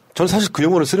용어는요. 저는 사실 그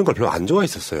용어를 쓰는 걸 별로 안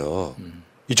좋아했었어요.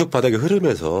 이쪽 바닥의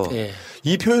흐름에서. 예.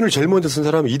 이 표현을 제일 먼저 쓴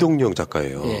사람은 이동영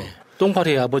작가예요. 예.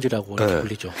 똥파리의 아버지라고 이렇게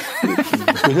불리죠.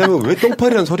 왜냐하면 왜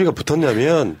똥파리라는 소리가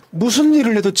붙었냐면 무슨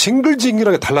일을 해도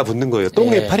징글징글하게 달라붙는 거예요.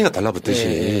 똥에 파리가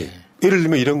달라붙듯이. 예를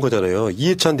들면 이런 거잖아요.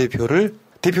 이해찬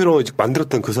대표로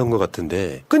만들었던 그 선거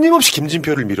같은데 끊임없이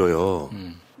김진표를 밀어요.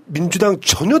 민주당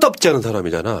전혀답지 않은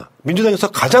사람이잖아. 민주당에서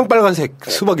가장 빨간색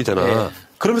수박이잖아.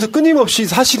 그러면서 끊임없이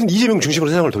사실은 이재명 중심으로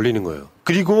세상을 돌리는 거예요.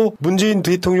 그리고 문재인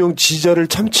대통령 지지자를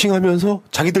참칭하면서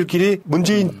자기들끼리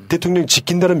문재인 대통령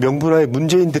지킨다는 명분하에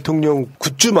문재인 대통령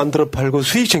굿즈 만들어 팔고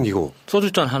수익 챙기고.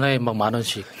 소주잔 하나에 막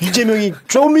 10,000원씩. 이재명이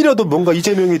좀이라도 뭔가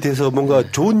이재명에 대해서 뭔가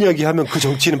좋은 이야기 하면 그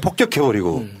정치는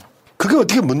폭격해버리고. 그게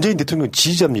어떻게 문재인 대통령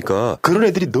지지자입니까? 그런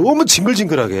애들이 너무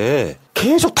징글징글하게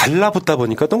계속 달라붙다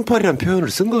보니까 똥파리라는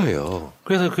표현을 쓴 거예요.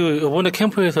 그래서 이번에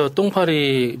캠프에서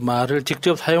똥파리 말을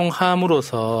직접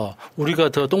사용함으로써 우리가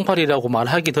더 똥파리라고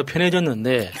말하기 더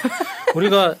편해졌는데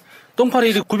우리가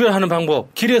똥파리를 구별하는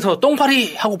방법, 길에서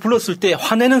똥파리 하고 불렀을 때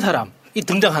화내는 사람이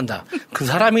등장한다. 그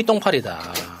사람이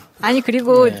똥파리다. 아니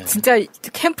그리고 진짜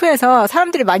캠프에서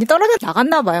사람들이 많이 떨어져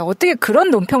나갔나 봐요. 어떻게 그런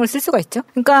논평을 쓸 수가 있죠?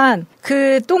 그러니까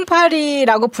그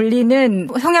똥파리라고 불리는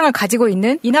성향을 가지고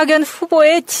있는 이낙연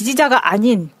후보의 지지자가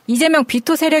아닌 이재명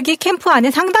비토 세력이 캠프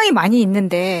안에 상당히 많이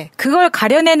있는데 그걸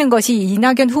가려내는 것이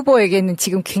이낙연 후보에게는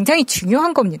지금 굉장히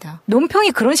중요한 겁니다.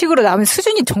 논평이 그런 식으로 나오면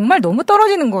수준이 정말 너무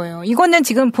떨어지는 거예요. 이거는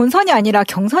지금 본선이 아니라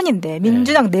경선인데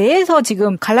민주당 내에서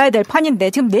지금 갈라야 될 판인데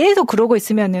지금 내에서 그러고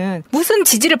있으면은 무슨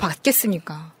지지를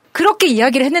받겠습니까? 그렇게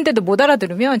이야기를 했는데도 못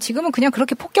알아들으면 지금은 그냥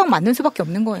그렇게 폭격 맞는 수밖에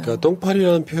없는 거예요. 그러니까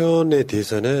똥파리라는 표현에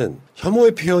대해서는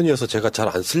혐오의 표현이어서 제가 잘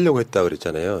안 쓰려고 했다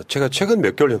그랬잖아요. 제가 최근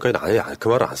몇 개월 전까지는 아예 그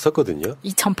말을 안 썼거든요.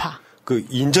 이천파. 그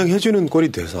인정해주는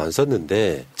꼴이 돼서 안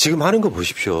썼는데 지금 하는 거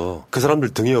보십시오. 그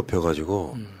사람들 등에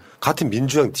업혀가지고 같은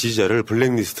민주당 지지자를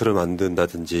블랙리스트로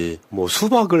만든다든지 뭐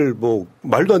수박을 뭐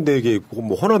말도 안 되게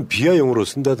뭐 호남 비하용으로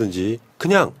쓴다든지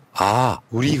그냥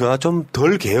우리가 좀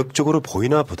덜 개혁적으로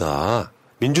보이나 보다.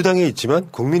 민주당에 있지만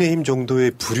국민의힘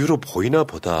정도의 부류로 보이나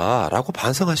보다라고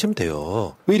반성하시면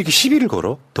돼요. 왜 이렇게 시비를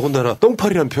걸어? 더군다나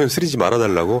똥파리라는 표현 쓰지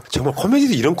말아달라고. 정말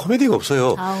코미디도 이런 코미디가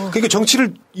없어요. 그러니까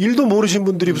정치를 1도 모르신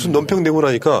분들이 무슨 논평 내고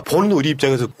나니까 보는 우리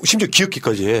입장에서 심지어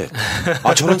기억기까지 해.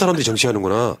 저런 사람들이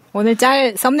정치하는구나. 오늘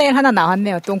짤 썸네일 하나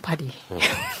나왔네요. 똥파리.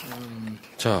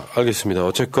 자, 알겠습니다.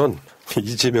 어쨌건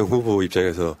이재명 후보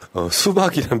입장에서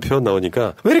수박이란 표현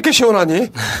나오니까 왜 이렇게 시원하니?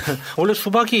 원래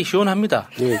수박이 시원합니다.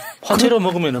 예. 화채로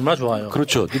먹으면 얼마나 좋아요.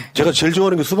 그렇죠. 제가 제일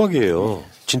좋아하는 게 수박이에요.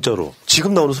 진짜로.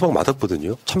 지금 나오는 수박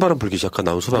맛없거든요. 찬바람 불기 시작한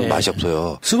나오는 수박은 맛이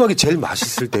없어요. 수박이 제일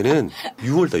맛있을 때는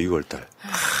 6월달.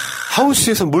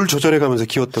 하우스에서 물 조절해가면서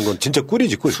키웠던 건 진짜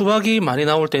꿀이지, 꿀. 수박이 많이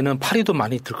나올 때는 파리도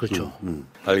많이 들끓죠.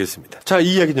 알겠습니다. 자,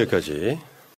 이 이야기는 여기까지.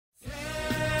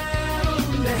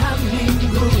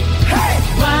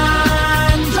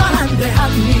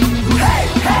 대한민국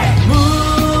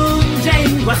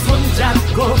문재인과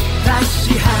손잡고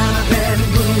다시 하나 되는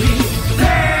우리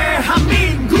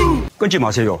대한민국. 끊지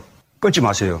마세요.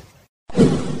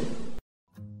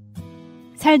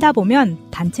 살다 보면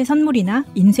단체 선물이나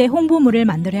인쇄 홍보물을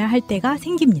만들어야 할 때가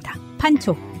생깁니다.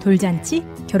 판촉, 돌잔치,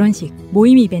 결혼식,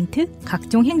 모임 이벤트,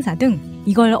 각종 행사 등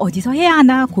이걸 어디서 해야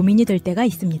하나 고민이 될 때가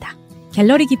있습니다.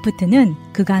 갤러리 기프트는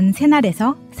그간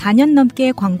새날에서 4년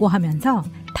넘게 광고하면서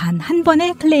단 한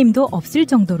번의 클레임도 없을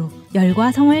정도로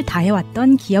열과 성을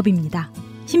다해왔던 기업입니다.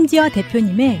 심지어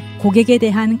대표님의 고객에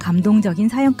대한 감동적인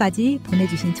사연까지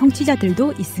보내주신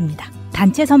청취자들도 있습니다.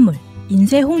 단체 선물,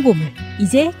 인쇄 홍보물,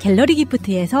 이제 갤러리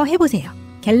기프트에서 해보세요.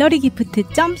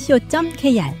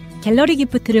 갤러리기프트.co.kr 갤러리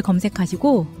기프트를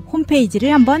검색하시고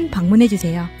홈페이지를 한번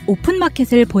방문해주세요.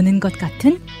 오픈마켓을 보는 것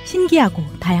같은 신기하고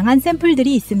다양한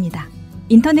샘플들이 있습니다.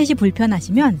 인터넷이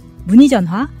불편하시면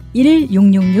문의전화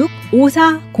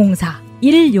 1666-5404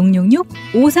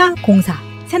 1666-5404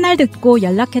 새날 듣고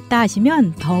연락했다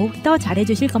하시면 더욱더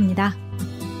잘해주실 겁니다.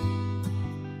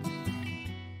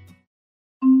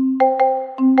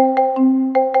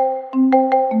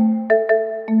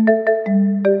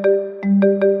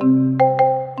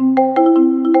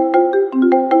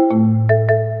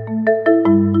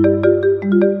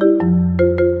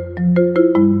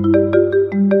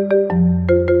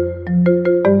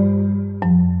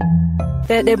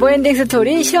 네버엔딩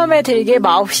스토리 시험에 들게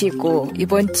마옵씨 있고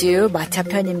이번 주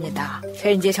마차편입니다.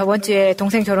 저희 이제 저번 주에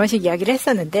동생 결혼식 이야기를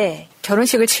했었는데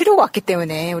결혼식을 치르고 왔기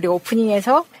때문에 우리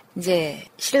오프닝에서 이제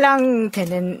신랑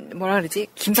되는 뭐라 그러지?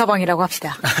 김서방이라고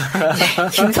합시다. 네,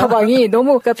 김서방이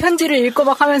너무 그러니까 편지를 읽고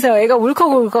막 하면서 애가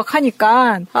울컥울컥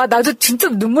하니까 나도 진짜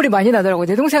눈물이 많이 나더라고요.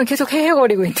 내 동생은 계속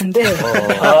헤헤거리고 있는데.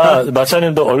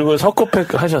 마차님도 얼굴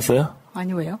석고팩 하셨어요?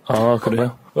 아니 왜요?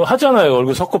 그래요? 하잖아요,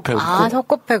 얼굴 석고팩.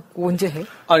 석고팩 언제 해?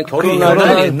 아니,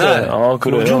 결혼할 옛날.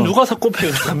 그래요? 요즘 누가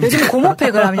석고팩을 합니까? 요즘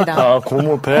고모팩을 합니다.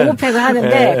 고모팩? 고모팩을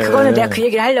하는데, 그거는 내가 그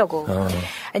얘기를 하려고.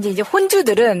 이제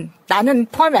혼주들은 나는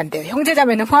포함이 안 돼요.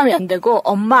 형제자매는 포함이 안 되고,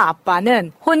 엄마,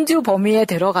 아빠는 혼주 범위에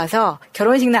들어가서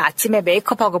결혼식 날 아침에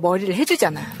메이크업하고 머리를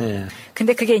해주잖아요. 네.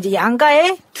 근데 그게 이제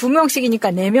양가에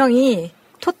 2명씩이니까 4명이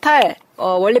토탈,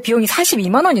 원래 비용이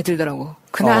 42만 원이 들더라고.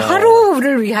 그날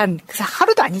하루를 위한, 그래서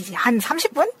하루도 아니지, 한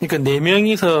 30분? 그러니까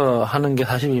 4명이서 하는 게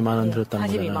 42만 원 들었다는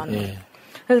거예요. 42만 원. 예.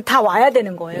 그래서 다 와야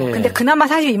되는 거예요. 예. 근데 그나마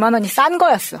 42만 원이 싼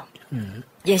거였어.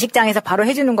 예식장에서 바로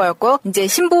해주는 거였고, 이제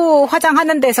신부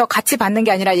화장하는 데서 같이 받는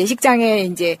게 아니라 예식장에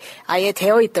이제 아예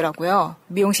되어 있더라고요.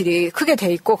 미용실이 크게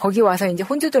돼 있고, 거기 와서 이제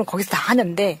혼주들은 거기서 다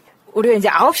하는데, 우리가 이제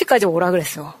 9시까지 오라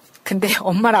그랬어. 근데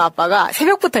엄마랑 아빠가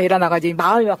새벽부터 일어나가지고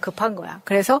마음이 막 급한 거야.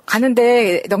 그래서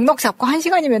가는데 넉넉 잡고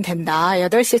 1시간이면 된다.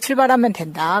 8시에 출발하면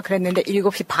된다. 그랬는데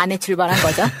 7시 반에 출발한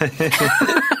거죠.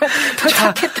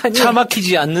 도착했더니. 차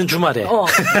막히지 않는 주말에.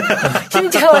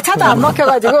 심지어 차도 안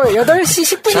막혀가지고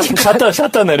 8시 10분이니까.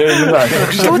 샷다 내려있는 거 아니에요?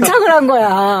 도착을 한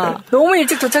거야. 너무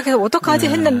일찍 도착해서 어떡하지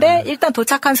했는데 일단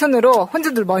도착한 순으로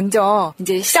혼주들 먼저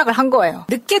이제 시작을 한 거예요.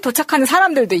 늦게 도착하는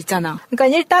사람들도 있잖아.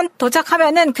 그러니까 일단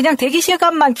도착하면은 그냥 대기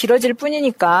시간만 길어지는 이뻐질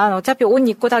뿐이니까 어차피 옷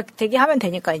입고 다 대기하면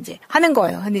되니까 이제 하는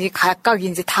거예요. 근데 이제 각각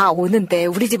이제 다 오는데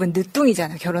우리 집은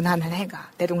늦둥이잖아. 결혼하는 애가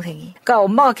내 동생이. 그러니까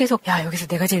엄마가 계속 야 여기서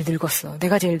내가 제일 늙었어.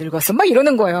 내가 제일 늙었어. 막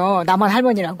이러는 거예요. 나만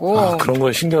할머니라고. 아, 그런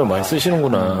거에 신경을 많이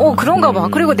쓰시는구나. 그런가 봐.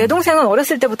 그리고 내 동생은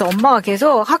어렸을 때부터 엄마가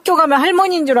계속 학교 가면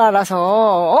할머니인 줄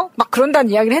알아서 막 그런다는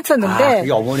이야기를 했었는데.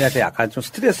 그게 어머니한테 약간 좀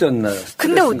스트레스였나.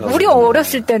 근데 우리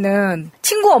어렸을 때는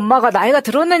친구 엄마가 나이가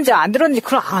들었는지 안 들었는지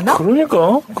그걸 아나?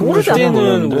 그러니까.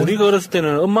 그때는 우리가 어렸을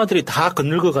때는 엄마들이 다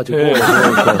건늙어가지고 네,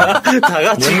 다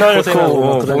같이 옛날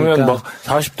고생하고 거 보면 막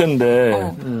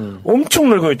 40대인데 엄청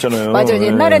늙어 있잖아요. 맞아요.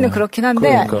 옛날에는 그렇긴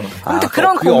한데. 아무튼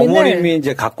그런 고민을. 어머님이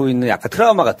이제 갖고 있는 약간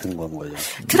트라우마 같은 건 거죠.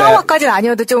 트라우마까지는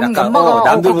아니어도 좀 엄마가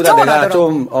남들보다 내가 하더라고.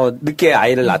 좀 늦게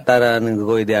아이를 낳았다라는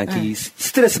그거에 대한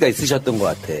스트레스가 있으셨던 것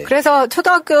같아. 그래서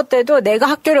초등학교 때도 내가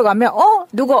학교를 가면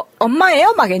누구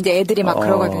엄마예요? 막 이제 애들이 막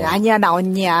그러거든요. 아니야 나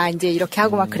언니야 이제 이렇게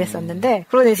하고 막 그랬었는데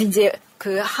그러면서 이제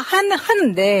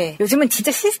하는데 요즘은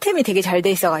진짜 시스템이 되게 잘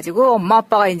돼 있어가지고 엄마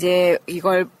아빠가 이제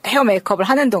이걸 헤어 메이크업을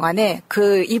하는 동안에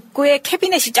그 입구에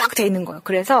캐비넷이 쫙 돼 있는 거예요.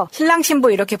 그래서 신랑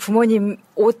신부 이렇게 부모님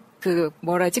옷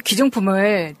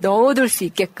귀중품을 넣어둘 수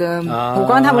있게끔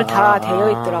보관함을 다 되어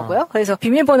있더라고요. 그래서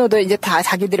비밀번호도 이제 다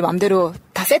자기들이 맘대로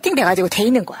다 세팅돼가지고 돼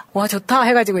있는 거야. 와, 좋다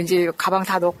해가지고 이제 가방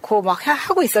다 넣고 막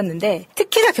하고 있었는데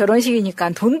특히나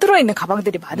결혼식이니까 돈 들어있는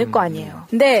가방들이 많을 거 아니에요.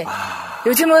 근데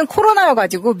요즘은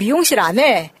코로나여가지고 미용실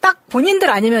안에 딱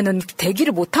본인들 아니면은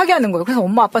대기를 못하게 하는 거예요. 그래서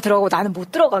엄마 아빠 들어가고 나는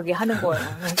못 들어가게 하는 거예요.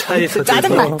 차에서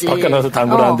짜증났지. 밖에 나서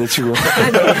담그라는데 지금.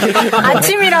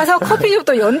 아침이라서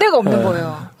커피숍도 연대가 없는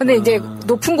거예요. 근데 이제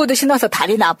높은 구두 신어서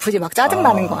다리는 아프지 막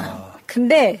짜증나는 거예요.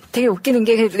 근데 되게 웃기는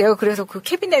게 내가 그래서 그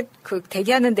캐비넷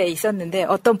대기하는 데에 있었는데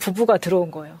어떤 부부가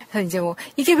들어온 거예요. 그래서 이제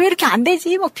이게 왜 이렇게 안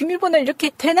되지? 막 비밀번호 이렇게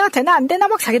되나 안 되나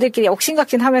막 자기들끼리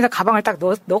옥신각신 하면서 가방을 딱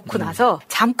넣고 나서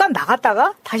잠깐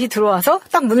나갔다가 다시 들어와서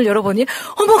딱 문을 열어보니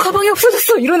어머 가방이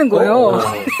없어졌어 이러는 거예요.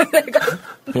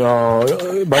 야,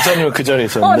 마사님은 그 자리에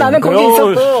있었는데. 나는 거기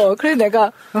있었고. 그래서 내가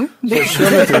네.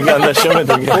 시험에 들게 시험에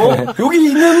들게. 여기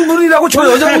있는 분이라고 저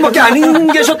여자분밖에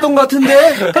안 계셨던 것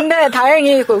같은데. 근데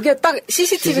다행히 여기 딱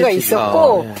CCTV가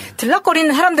있었고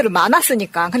들락거리는 사람들은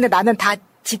많았으니까. 근데 나는 다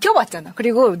지켜봤잖아.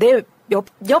 그리고 내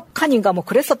옆 칸인가 뭐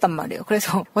그랬었단 말이에요.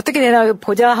 그래서 어떻게 되나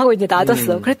보자 하고 이제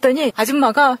놔뒀어. 그랬더니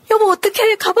아줌마가 여보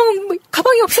어떻게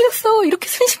가방이 없어졌어. 이렇게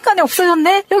순식간에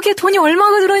없어졌네. 여기에 돈이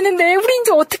얼마가 들어있는데 우리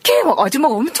이제 어떻게 막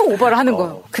아줌마가 엄청 오버를 하는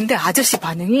거예요. 근데 아저씨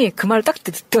반응이 그 말을 딱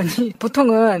듣더니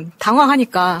보통은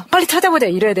당황하니까 빨리 찾아보자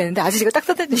이래야 되는데 아저씨가 딱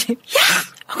듣더니 야!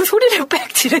 하고 소리를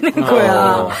빽 지르는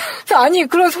거야. 그래서 아니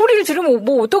그런 소리를 지르면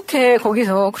뭐 어떡해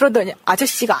거기서. 그러더니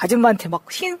아저씨가 아줌마한테 막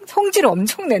성질을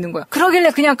엄청 내는 거야. 그러길래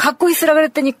그냥 갖고 있으라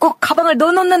그랬더니 꼭 가방을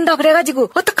넣어놓는다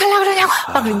그래가지고 어떡하려고 그러냐고.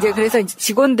 막 이제 그래서 이제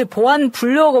직원들 보안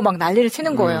불러오고 막 난리를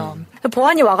치는 거예요.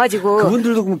 보안이 와가지고.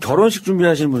 그분들도 그럼 결혼식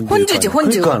준비하시는 분들. 혼주지,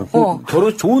 혼주. 그러니까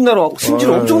결혼 좋은 날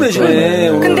승질을 엄청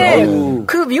내시네. 근데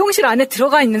그 미용실 안에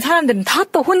들어가 있는 사람들은 다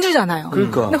또 혼주잖아요.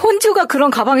 그러니까. 근데 혼주가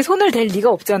그런 가방에 손을 댈 리가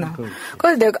없잖아.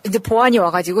 그래서 내가 이제 보안이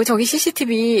와가지고 저기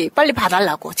CCTV 빨리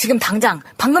봐달라고. 지금 당장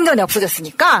방금 전에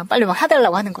없어졌으니까 빨리 막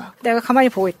해달라고 하는 거야. 내가 가만히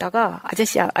보고 있다가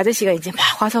아저씨가 이제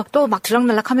막 와서 또 막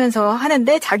들락날락하면서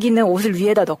하는데 자기는 옷을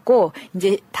위에다 넣고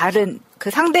이제 다른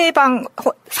그 상대방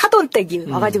사돈댁이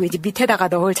와가지고 이제 밑에다가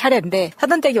넣을 차례인데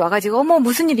사돈댁이 와가지고 어머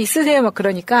무슨 일 있으세요 막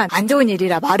그러니까 안 좋은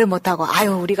일이라 말을 못하고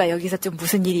아유 우리가 여기서 좀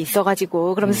무슨 일이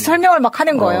있어가지고 그러면서 설명을 막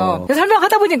하는 거예요.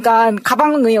 설명하다 보니까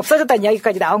가방이 없어졌다는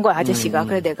이야기까지 나온 거야 아저씨가.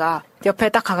 그래서 내가 옆에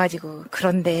딱 가가지고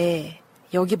그런데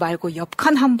여기 말고 옆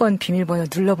칸 한번 비밀번호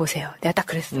눌러보세요. 내가 딱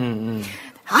그랬어.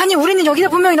 아니 우리는 여기다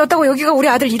분명히 넣었다고 여기가 우리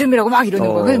아들 이름이라고 막 이러는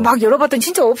거예요. 그래서 막 열어봤더니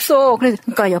진짜 없어.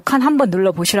 그러니까 옆칸 한번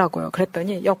눌러보시라고요.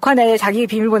 그랬더니 옆칸에 자기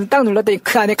비밀번호 딱 눌렀더니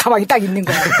그 안에 가방이 딱 있는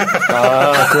거야.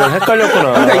 그거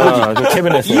헷갈렸구나. 그러니까 이거지.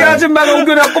 캐비넷에. 이 아줌마가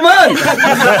옮겨놨구만.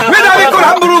 왜 남의 걸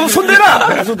함부로 손대라.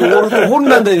 그래서 또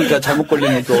혼난다니까 잘못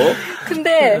걸리면 또.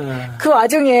 근데 그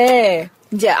와중에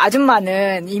이제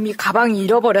아줌마는 이미 가방이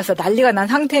잃어버려서 난리가 난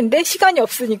상태인데 시간이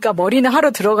없으니까 머리는 하러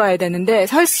들어가야 되는데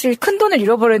사실 큰 돈을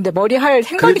잃어버렸는데 머리 할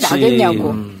생각이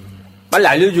나겠냐고. 빨리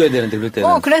알려줘야 되는데 그럴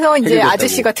때는. 그래서 이제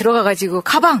아저씨가 들어가가지고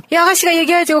가방 이 아가씨가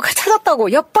얘기해가지고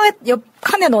찾았다고 옆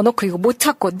칸에 넣어놓고 이거 못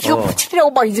찾고 네가 못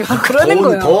찾으려고 막 이제 막 그러는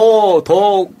거예요.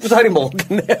 더 꾸사리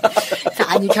먹었겠네.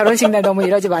 아니 결혼식 날 너무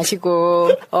이러지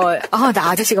마시고 나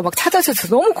아저씨가 막 찾아줘서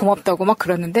너무 고맙다고 막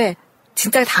그러는데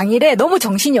진짜 당일에 너무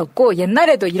정신이 없고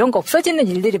옛날에도 이런 거 없어지는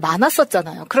일들이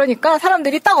많았었잖아요. 그러니까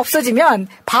사람들이 딱 없어지면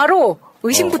바로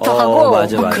의심부터 하고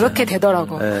맞아. 그렇게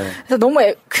되더라고. 그래서 너무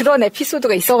그런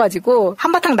에피소드가 있어가지고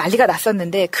한바탕 난리가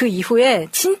났었는데 그 이후에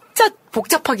진짜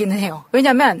복잡하기는 해요.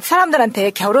 왜냐면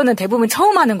사람들한테 결혼은 대부분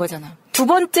처음 하는 거잖아. 두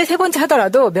번째, 세 번째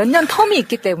하더라도 몇 년 텀이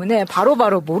있기 때문에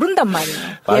바로바로 모른단 말이에요.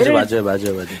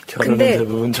 맞아요. 결혼은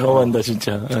대부분 처음 한다,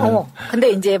 진짜. 근데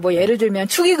이제 뭐 예를 들면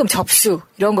축의금 접수,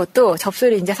 이런 것도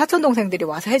접수를 이제 사촌동생들이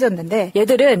와서 해줬는데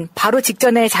얘들은 바로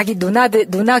직전에 자기 누나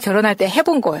결혼할 때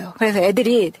해본 거예요. 그래서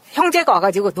애들이 형제가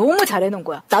와가지고 너무 잘해놓은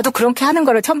거야. 나도 그렇게 하는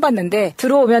거를 처음 봤는데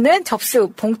들어오면은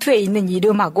접수 봉투에 있는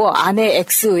이름하고 안에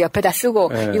X 옆에다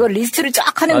쓰고 이걸 리스트를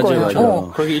쫙 하는 거예요.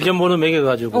 맞아요. 거기 1년 번호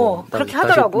매겨가지고. 그렇게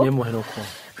하더라고. 메모해놓고.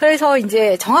 그래서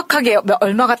이제 정확하게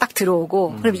얼마가 딱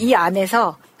들어오고 그럼 이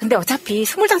안에서 근데 어차피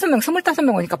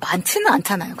 25명 오니까 많지는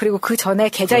않잖아요. 그리고 그 전에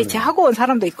계좌이체 하고 온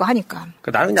사람도 있고 하니까.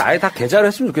 나는 아예 다 계좌를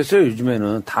했으면 좋겠어요.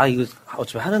 요즘에는 다 이거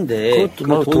어차피 하는데.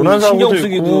 그것도 돈 신경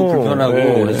쓰기도 불편하고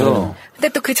그래서. 근데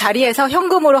또 그 자리에서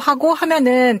현금으로 하고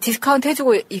하면은 디스카운트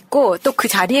해주고 있고 또 그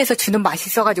자리에서 주는 맛이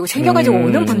있어가지고 챙겨가지고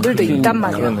오는 분들도 있단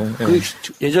말이에요.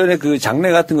 예전에 그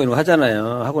장례 같은 거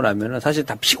하잖아요. 하고 나면은 사실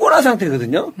다 피곤한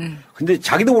상태거든요. 근데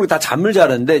자기도 모르게 다 잠을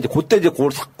자는데 이제 그때 이제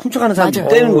그걸 싹 훔쳐가는 사람이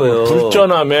떼는 거예요.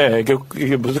 불전함에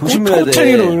이게 무슨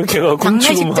꽁챙이로 이렇게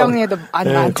장례식장에도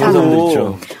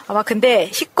많잖아요. 아마 근데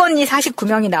식권이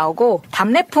 49명이 나오고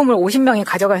답례품을 50명이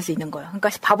가져갈 수 있는 거예요. 그러니까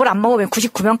밥을 안 먹으면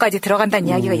 99명까지 들어간다는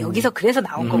이야기가 여기서 그래서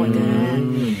나온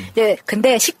거거든. 이제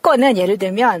근데 식권은 예를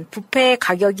들면 뷔페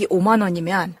가격이 5만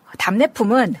원이면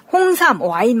답례품은 홍삼,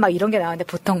 와인 막 이런 게 나오는데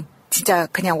보통 진짜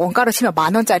그냥 원가로 치면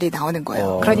 10,000원짜리 나오는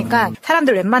거예요. 그러니까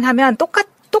사람들 웬만하면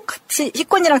똑같이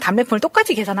식권이랑 답례품을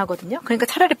똑같이 계산하거든요. 그러니까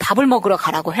차라리 밥을 먹으러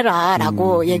가라고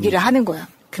해라라고 얘기를 하는 거예요.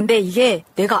 근데 이게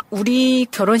내가 우리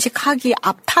결혼식 하기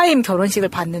앞타임 결혼식을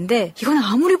봤는데 이거는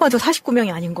아무리 봐도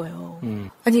 49명이 아닌 거예요.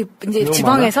 아니 이제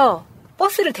지방에서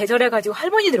버스를 대절해가지고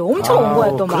할머니들이 엄청 온 거야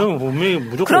또 막.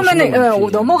 그러면은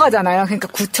넘어가잖아요. 그러니까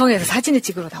구청에서 사진을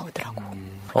찍으러 나오더라고.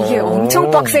 이게 엄청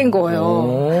빡센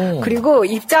거예요. 그리고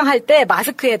입장할 때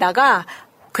마스크에다가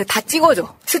다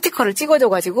찍어줘. 스티커를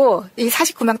찍어줘가지고, 이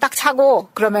 49명 딱 차고,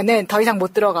 그러면은 더 이상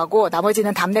못 들어가고,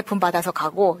 나머지는 답례품 받아서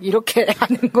가고, 이렇게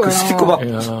하는 거예요.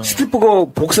 그 스티커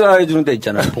복사해주는 데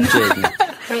있잖아요. 복사해주는.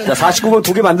 자, 49번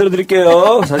 2개 만들어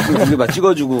드릴게요. 49번 2개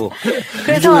찍어주고.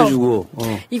 그래서 해주고.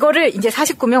 이거를 이제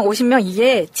 49명, 50명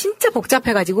이게 진짜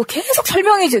복잡해가지고 계속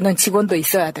설명해주는 직원도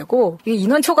있어야 되고, 이게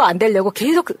인원초가 안 되려고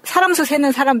계속 사람 수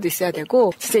세는 사람도 있어야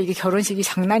되고, 진짜 이게 결혼식이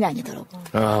장난이 아니더라고.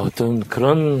 어떤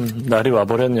그런 날이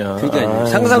와버렸냐. 그러니까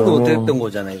상상도 못했던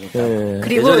거잖아요.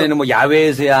 그리고 예전에는 뭐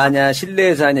야외에서 하냐,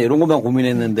 실내에서 하냐 이런 것만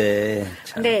고민했는데.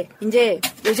 근데 이제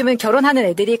요즘은 결혼하는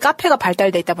애들이 카페가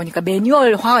발달돼 있다 보니까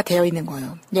매뉴얼화가 되어 있는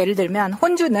거예요. 예를 들면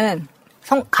혼주는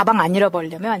가방 안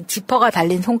잃어버리려면 지퍼가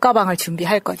달린 손가방을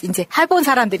준비할 거지. 이제 해본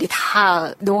사람들이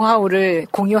다 노하우를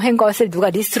공유한 것을 누가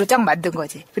리스트로 쫙 만든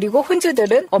거지. 그리고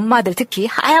혼주들은 엄마들 특히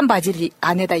하얀 바지를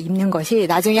안에다 입는 것이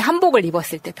나중에 한복을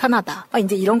입었을 때 편하다.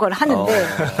 이제 이런 걸 하는데.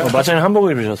 마찬가지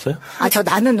한복을 입으셨어요?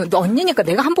 나는 언니니까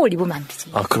내가 한복을 입으면 안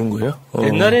되지. 그런 거예요?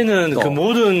 옛날에는 그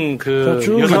모든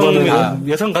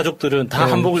여성 가족들은 다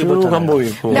한복을 입었잖아요. 한복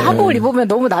입고. 근데 한복을 입으면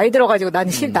너무 나이 들어가지고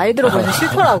나는 나이 들어보면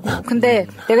싫더라고. 근데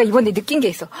내가 이번에 느낀 게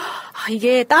있어.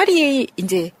 이게 딸이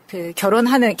이제 그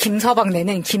결혼하는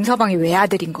김서방네는 김서방이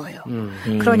외아들인 거예요.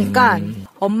 그러니까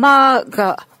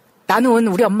엄마가 나는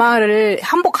우리 엄마를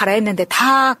한복 갈아입는데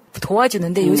다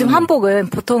도와주는데 요즘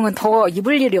한복은 보통은 더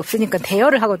입을 일이 없으니까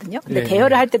대여를 하거든요. 근데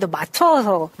대여를 할 때도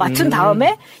맞춘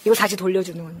다음에 이거 다시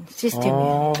돌려주는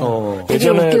시스템이에요. 되게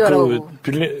웃기더라고.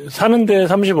 사는데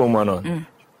 35만 원.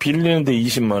 빌리는데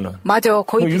 20만 원. 맞아,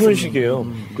 거의 이런 식이에요.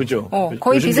 그죠?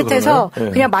 거의 비슷해서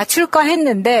그냥 맞출까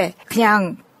했는데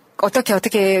그냥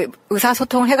어떻게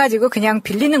의사소통을 해가지고 그냥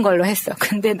빌리는 걸로 했어.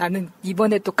 근데 나는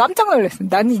이번에 또 깜짝 놀랐어.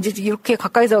 나는 이제 이렇게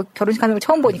가까이서 결혼식 하는 걸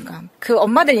처음 보니까. 그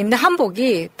엄마들 입는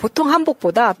한복이 보통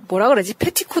한복보다 뭐라 그러지?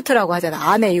 패티코트라고 하잖아.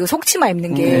 안에 이거 속치마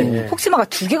입는 게 속치마가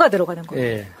 2개가 들어가는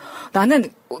거예요.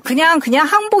 나는 그냥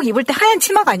한복 입을 때 하얀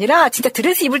치마가 아니라 진짜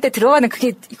드레스 입을 때 들어가는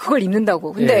그걸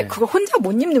입는다고. 근데 그걸 혼자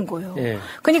못 입는 거예요.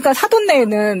 그러니까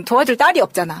사돈네에는 도와줄 딸이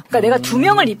없잖아. 그러니까 내가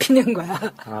 2명을 입히는 거야.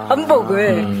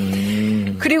 한복을.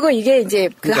 그리고 이게 이제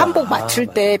그 한복 맞출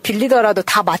때 빌리더라도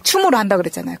다 맞춤으로 한다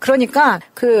그랬잖아요. 그러니까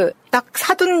딱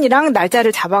사돈이랑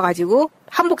날짜를 잡아가지고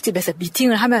한복집에서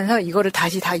미팅을 하면서 이거를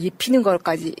다시 다 입히는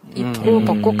것까지 입고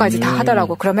벗고까지 다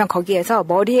하더라고. 그러면 거기에서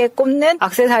머리에 꼽는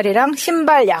액세서리랑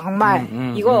신발,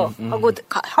 양말 이거 하고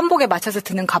한복에 맞춰서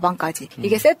드는 가방까지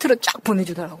이게 세트로 쫙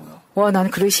보내주더라고요. 와,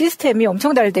 나는 그 시스템이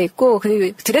엄청 잘 돼 있고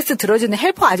그리고 드레스 들어주는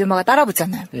헬퍼 아줌마가 따라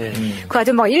붙잖아요. 그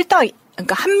아줌마가 일당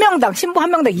그러니까 한 명당 신부 한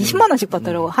명당 20만 원씩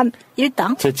받더라고. 한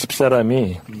일당. 제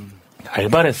집사람이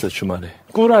알바를 했어 주말에.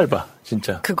 꿀 알바.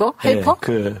 진짜. 그거? 헬퍼?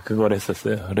 그걸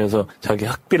했었어요. 그래서 자기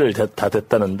학비를 다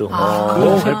댔다는 둥.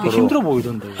 그거 힘들어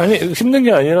보이던데. 아니, 힘든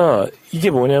게 아니라 이게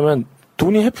뭐냐면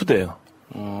돈이 회프돼요.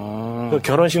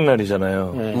 결혼식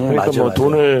날이잖아요. 그러니까 맞아, 뭐 맞아.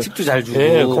 돈을 팁도 잘 주고.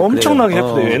 예, 엄청나게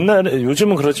해프대요. 옛날에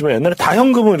요즘은 그렇지만 옛날에 다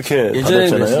현금을 이렇게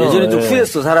받았잖아요. 예전에 좀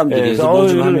후했어 사람들이. 뭐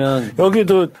좀 하면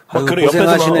여기도 막 그런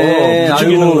고생하시네. 옆에서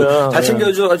부추기는 거야. 다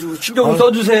챙겨줘가지고 신경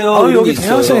써주세요. 여기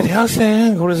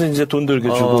대학생. 그래서 이제 돈도 이렇게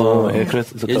주고. 예,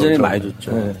 그랬었죠. 예전에 많이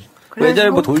줬죠. 예전에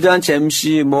뭐 돌잔치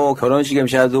MC, 뭐 결혼식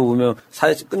MC 하도 보면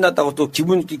사회 끝났다고 또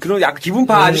그런 약간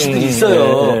기분파 아저씨들이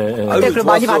있어요. 근데 그럼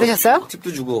많이 받으셨어요?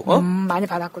 팁도 주고, 많이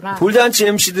받았구나. 돌잔치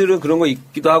MC들은 그런 거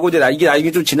있기도 하고, 이제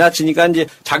이게 좀 지나치니까 이제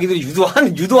자기들이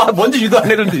먼저 유도한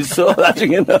애들도 있어,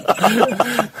 나중에는.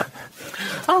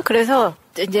 그래서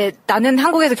이제 나는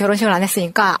한국에서 결혼식을 안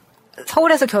했으니까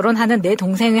서울에서 결혼하는 내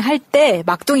동생이 할 때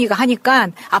막둥이가 하니까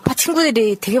아빠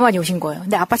친구들이 되게 많이 오신 거예요.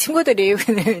 근데 아빠 친구들이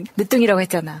늦둥이라고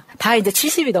했잖아. 다 이제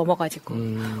 70이 넘어가지고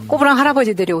꼬부랑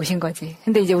할아버지들이 오신 거지.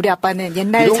 근데 이제 우리 아빠는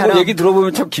옛날처럼 이런 거 얘기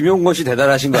들어보면 참 김용건 씨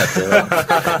대단하신 것 같아요.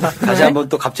 다시 한번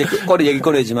또 갑자기 얘기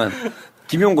꺼내지만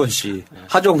김용건 씨,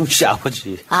 하정우 씨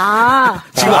아버지.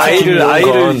 지금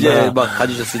아이를 이제 막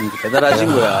가지셨으니까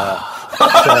대단하신 거야.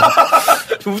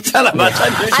 웃잖아,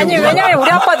 맞잖아. 아니, 왜냐면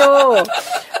우리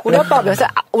아빠가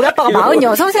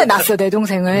 46에 낳았어, 내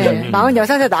동생을.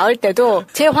 46에 낳을 때도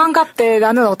제 환갑 때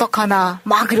나는 어떡하나,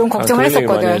 막 이런 걱정을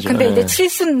했었거든. 근데 이제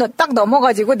 7순 딱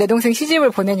넘어가지고 내 동생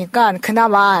시집을 보내니까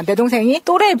그나마 내 동생이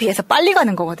또래에 비해서 빨리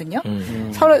가는 거거든요.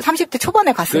 30대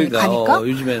초반에 가니까.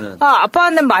 요즘에는.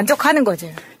 아빠는 만족하는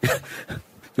거지.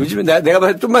 요즘에 내가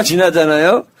봤을 때 좀만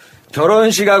지나잖아요?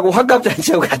 결혼식하고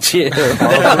환갑잔치하고 같이 해요.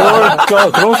 그럴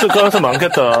가능성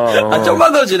많겠다.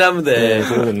 좀만 더 지나면 돼. 네,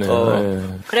 그러겠네.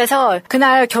 그래서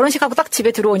그날 결혼식하고 딱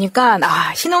집에 들어오니까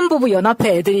신혼부부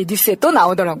연합회 애들이 뉴스에 또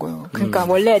나오더라고요. 그러니까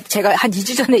원래 제가 한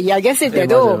 2주 전에 이야기했을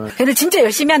때도 맞아. 걔들 진짜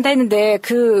열심히 한다 했는데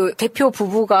그 대표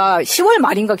부부가 10월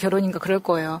말인가 결혼인가 그럴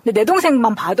거예요. 근데 내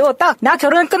동생만 봐도 딱 나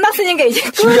결혼 끝났으니까 이제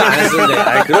신경 안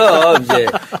했는데. 그럼 이제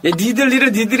니들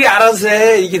일은 니들이 알아서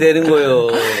해. 이게 되는 거예요.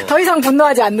 더 이상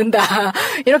분노하지 않는다.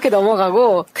 이렇게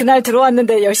넘어가고 그날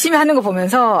들어왔는데 열심히 하는 거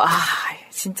보면서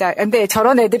진짜 근데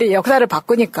저런 애들이 역사를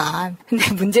바꾸니까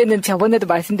근데 문제는 저번에도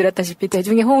말씀드렸다시피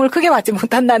대중의 호응을 크게 받지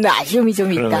못한다는 아쉬움이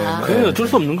좀 있다. 그게 어쩔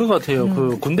수 없는 것 같아요.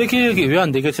 그 군대 개혁이 왜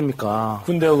안 되겠습니까?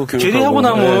 군대하고 교육하고 제대하고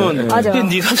나면 맞아.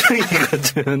 네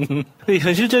사장이거든.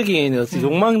 현실적인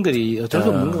욕망들이 어쩔 수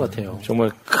없는 것 같아요. 정말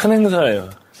큰 행사예요.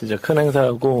 진짜 큰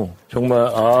행사고 정말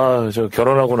저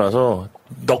결혼하고 나서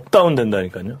넉다운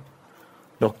된다니까요.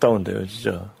 넉다운 돼요,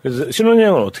 진짜. 그래서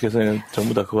신혼여행을 어떻게 해서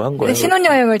전부 다 그거 한 거예요?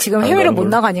 신혼여행을 지금 해외를 못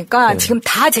나가니까 지금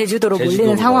다 제주도로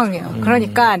몰리는 상황이에요.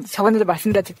 그러니까 저번에도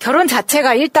말씀드렸듯이 결혼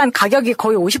자체가 일단 가격이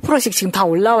거의 50%씩 지금 다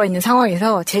올라와 있는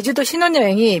상황에서 제주도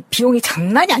신혼여행이 비용이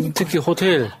장난이 아닌 거예요. 특히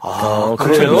호텔.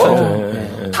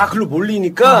 그래요? 다 글로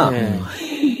몰리니까.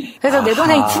 그래서 내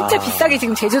동생이 진짜 비싸게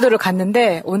지금 제주도를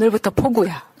갔는데 오늘부터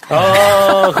폭우야.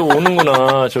 그거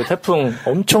오는구나. 저 태풍,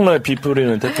 엄청나게 비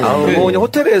뿌리는 태풍. 뭐 그냥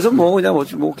호텔에서 그냥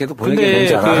계속 보내게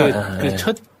되지 않아. 그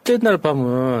첫째 날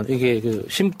밤은 이게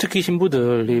특히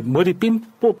신부들 머리 핀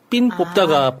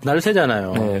뽑다가 날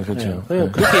새잖아요. 네, 그렇죠.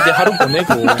 그렇게 이제 하루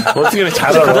보내고 어떻게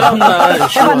잘 알아? 그 다음날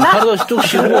하루 쭉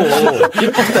쉬고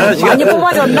많이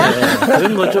뽑아줬나?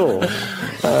 그런 거죠.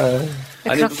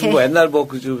 아니 무슨 옛날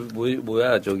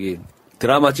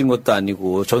드라마 찍은 것도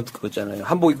아니고 그거 있잖아요.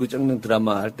 한복 입고 찍는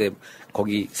드라마 할 때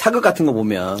거기 사극 같은 거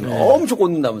보면 엄청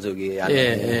꽂는다면서 여기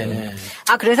안에.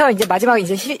 그래서 이제 마지막에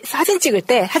이제 사진 찍을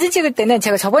때는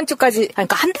제가 저번 주까지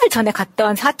그러니까 한 달 전에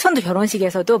갔던 사촌도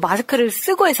결혼식에서도 마스크를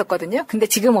쓰고 했었거든요. 근데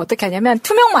지금 어떻게 하냐면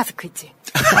투명 마스크 있지.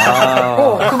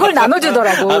 그걸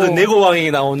나눠주더라고.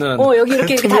 내고왕이 나오는. 여기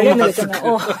이렇게 달려있는 거 있잖아.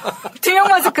 투명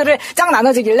마스크를 쫙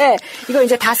나눠주길래 이거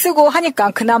이제 다 쓰고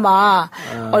하니까 그나마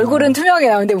얼굴은 투명하게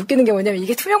나오는데 웃기는 게 뭐냐면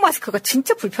이게 투명 마스크가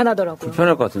진짜 불편하더라고요.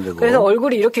 불편할 것 같은데. 그래서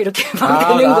얼굴이 이렇게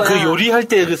막 되는 거야. 그 요리할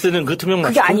때 쓰는 그 투명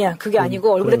마스크? 그게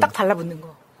아니고 얼굴에 딱 달라붙는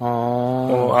거.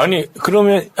 아니,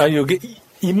 그러면, 여기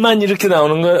입만 이렇게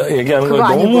나오는 거 얘기하는 거 너무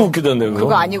아니고, 웃기던데,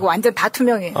 그거 아니고 완전 다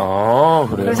투명해. 그래요?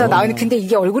 그래서 근데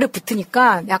이게 얼굴에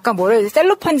붙으니까 약간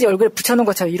셀로판지 얼굴에 붙여놓은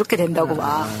것처럼 이렇게 된다고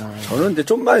막. 저는 근데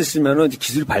좀만 있으면은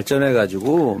기술이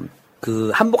발전해가지고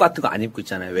그 한복 같은 거 안 입고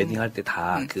있잖아요. 웨딩 할 때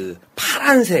다 그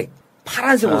파란색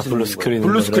옷을 블루스크린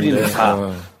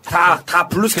다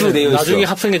블루스크린 되어 있어. 나중에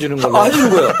합성해 주는 거예요. 해주는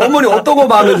거예요. 어머니 어떤 거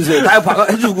마음에 드세요? 다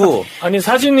해주고. 아니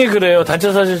사진이 그래요.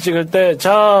 단체 사진 찍을 때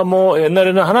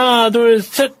옛날에는 하나 둘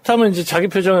셋 하면 이제 자기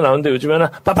표정이 나오는데 요즘에는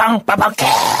빠방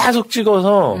계속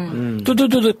찍어서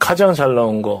뚜두두두 가장 잘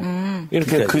나온 거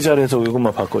이렇게 그 자리에서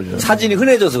이것만 바꿔줘요. 사진이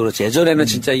흔해져서 그렇지. 예전에는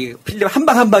진짜 이 필름 한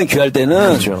방 귀할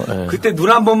때는 그렇죠. 그때 눈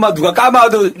한 번만 누가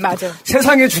감아도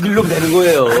세상에 죽이려고 되는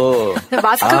거예요.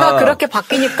 마스크가 그렇게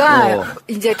바뀌니까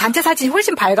이제 단체 사진이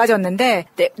훨씬 밝아졌는데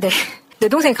내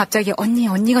동생이 갑자기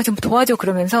언니가 좀 도와줘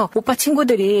그러면서 오빠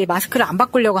친구들이 마스크를 안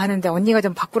바꾸려고 하는데 언니가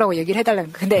좀 바꾸라고 얘기를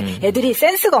해달라는 거예요. 근데 애들이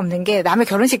센스가 없는 게 남의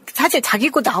결혼식 사실 자기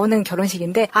입고 나오는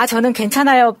결혼식인데 저는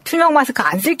괜찮아요. 투명 마스크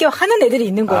안 쓸게요 하는 애들이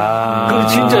있는 거예요. 그럼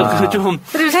진짜 좀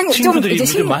친구들이 이제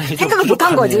생각을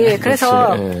못한 거지.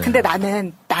 그래서 근데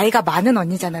나는 나이가 많은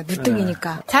언니잖아.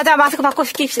 누뚱이니까. 자자 마스크 바꿔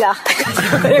시킵시다.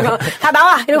 그리고 다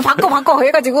나와. 이러고 바꿔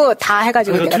해가지고 다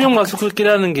해가지고. 투명 마스크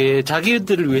끼라는 게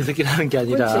자기들을 위해서 끼라는 게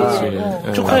아니라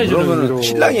축하해주는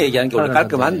신랑이 얘기하는 게 원래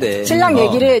깔끔한데. 신랑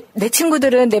얘기를 내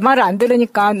친구들은 내 말을 안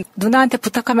들으니까 누나한테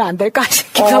부탁하면 안 될까?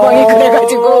 김서방이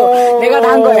그래가지고 내가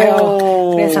다 한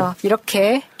거예요. 그래서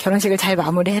이렇게 결혼식을 잘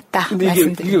마무리했다. 근데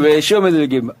이게 왜 시험에들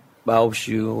이게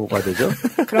마옵시오가 되죠?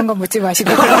 그런 건 묻지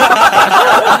마시고.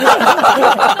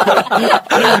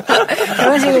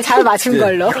 결혼식을 잘 맞춘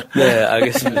걸로. 네,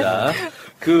 알겠습니다.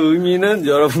 그 의미는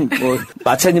여러분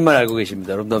마차님만 알고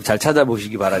계십니다. 여러분 잘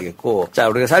찾아보시기 바라겠고, 자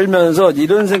우리가 살면서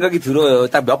이런 생각이 들어요.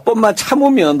 딱 몇 번만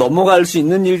참으면 넘어갈 수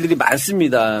있는 일들이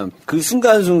많습니다. 그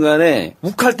순간순간에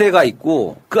욱할 때가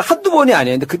있고 그 한두 번이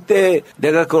아니에요. 근데 그때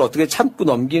내가 그걸 어떻게 참고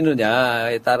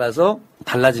넘기느냐에 따라서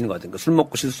달라지는 것 같아요. 술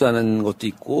먹고 실수하는 것도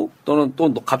있고, 또는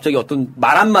또 갑자기 어떤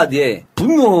말 한마디에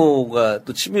분노가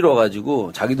또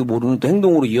치밀어가지고 자기도 모르는 또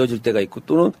행동으로 이어질 때가 있고,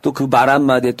 또는 또 그 말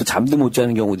한마디에 또 잠도 못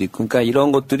자는 경우도 있고, 그러니까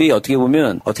이런 것들이 어떻게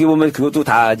보면 그것도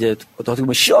다 이제 어떻게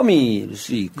보면 시험일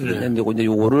수 있거든요. 근데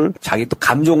요거를 자기 또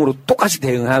감정으로 똑같이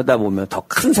대응하다 보면 더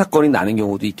큰 사건이 나는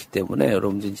경우도 있기 때문에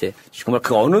여러분들 이제 정말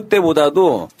그 어느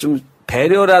때보다도 좀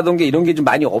배려라던가 이런 게 좀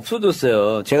많이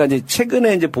없어졌어요. 제가 이제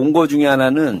최근에 이제 본 거 중에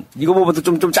하나는 이거 보면서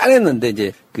좀 짠했는데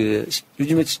이제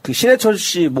요즘에 그 신해철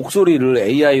씨 목소리를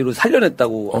AI로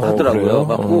살려냈다고 하더라고요.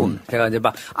 갖고 제가 이제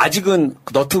막 아직은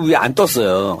그 너튜브에 안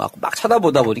떴어요. 갖고 막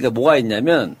찾아보다 보니까 뭐가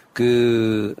있냐면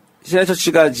신해철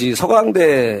씨가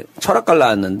서강대 철학과를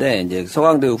나왔는데, 이제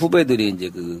서강대 후배들이 이제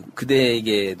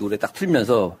그대에게 노래 딱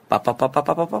틀면서,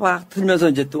 빠빠빠빠빠빠빠 틀면서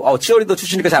이제 또, 치어리더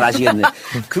추시니까 잘 아시겠네.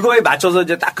 그거에 맞춰서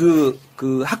이제 딱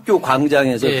그 학교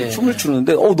광장에서 춤을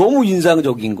추는데, 너무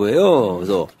인상적인 거예요.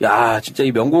 그래서, 야, 진짜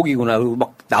이 명곡이구나. 그리고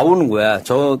막 나오는 거야.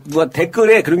 누가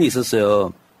댓글에 그런 게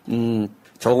있었어요.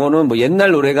 저거는 뭐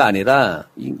옛날 노래가 아니라,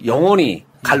 영원히,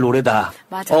 갈 노래다.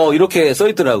 맞아. 이렇게 써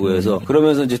있더라고요. 그래서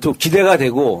그러면서 이제 또 기대가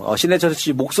되고 신해철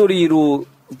씨 목소리로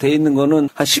돼 있는 거는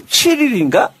한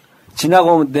 17일인가?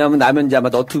 지나고 나면 이제 아마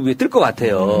너튜브에 뜰 것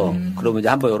같아요. 그러면 이제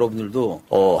한번 여러분들도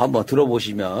한번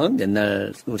들어보시면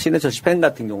옛날 신해철 씨 팬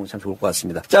같은 경우는 참 좋을 것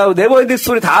같습니다. 자, 네버엔딩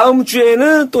스토리 다음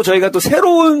주에는 또 저희가 또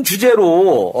새로운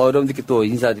주제로 여러분들께 또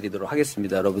인사드리도록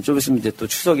하겠습니다. 여러분 좀 있으면 이제 또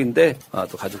추석인데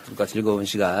또 가족들과 즐거운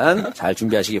시간 잘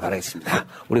준비하시기 바라겠습니다.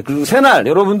 우리 그리고 새날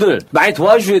여러분들 많이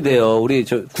도와주셔야 돼요. 우리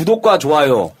구독과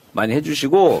좋아요 많이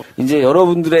해주시고, 이제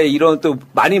여러분들의 이런 또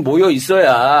많이 모여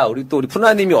있어야 우리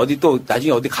푸나님이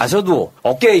나중에 어디 가서도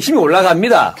어깨에 힘이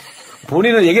올라갑니다.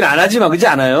 본인은 얘기를 안 하지만, 그렇지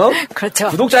않아요? 그렇죠.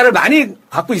 구독자를 많이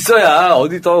갖고 있어야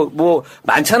어디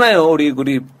많잖아요.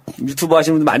 우리 유튜브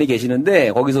하시는 분들 많이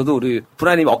계시는데, 거기서도 우리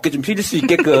푸나님 어깨 좀 필 수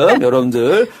있게끔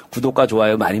여러분들 구독과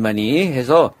좋아요 많이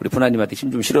해서 우리 푸나님한테 힘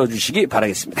좀 실어주시기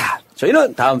바라겠습니다.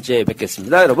 저희는 다음 주에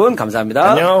뵙겠습니다. 여러분,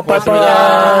 감사합니다. 안녕,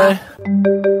 고맙습니다.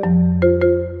 빠이빠이.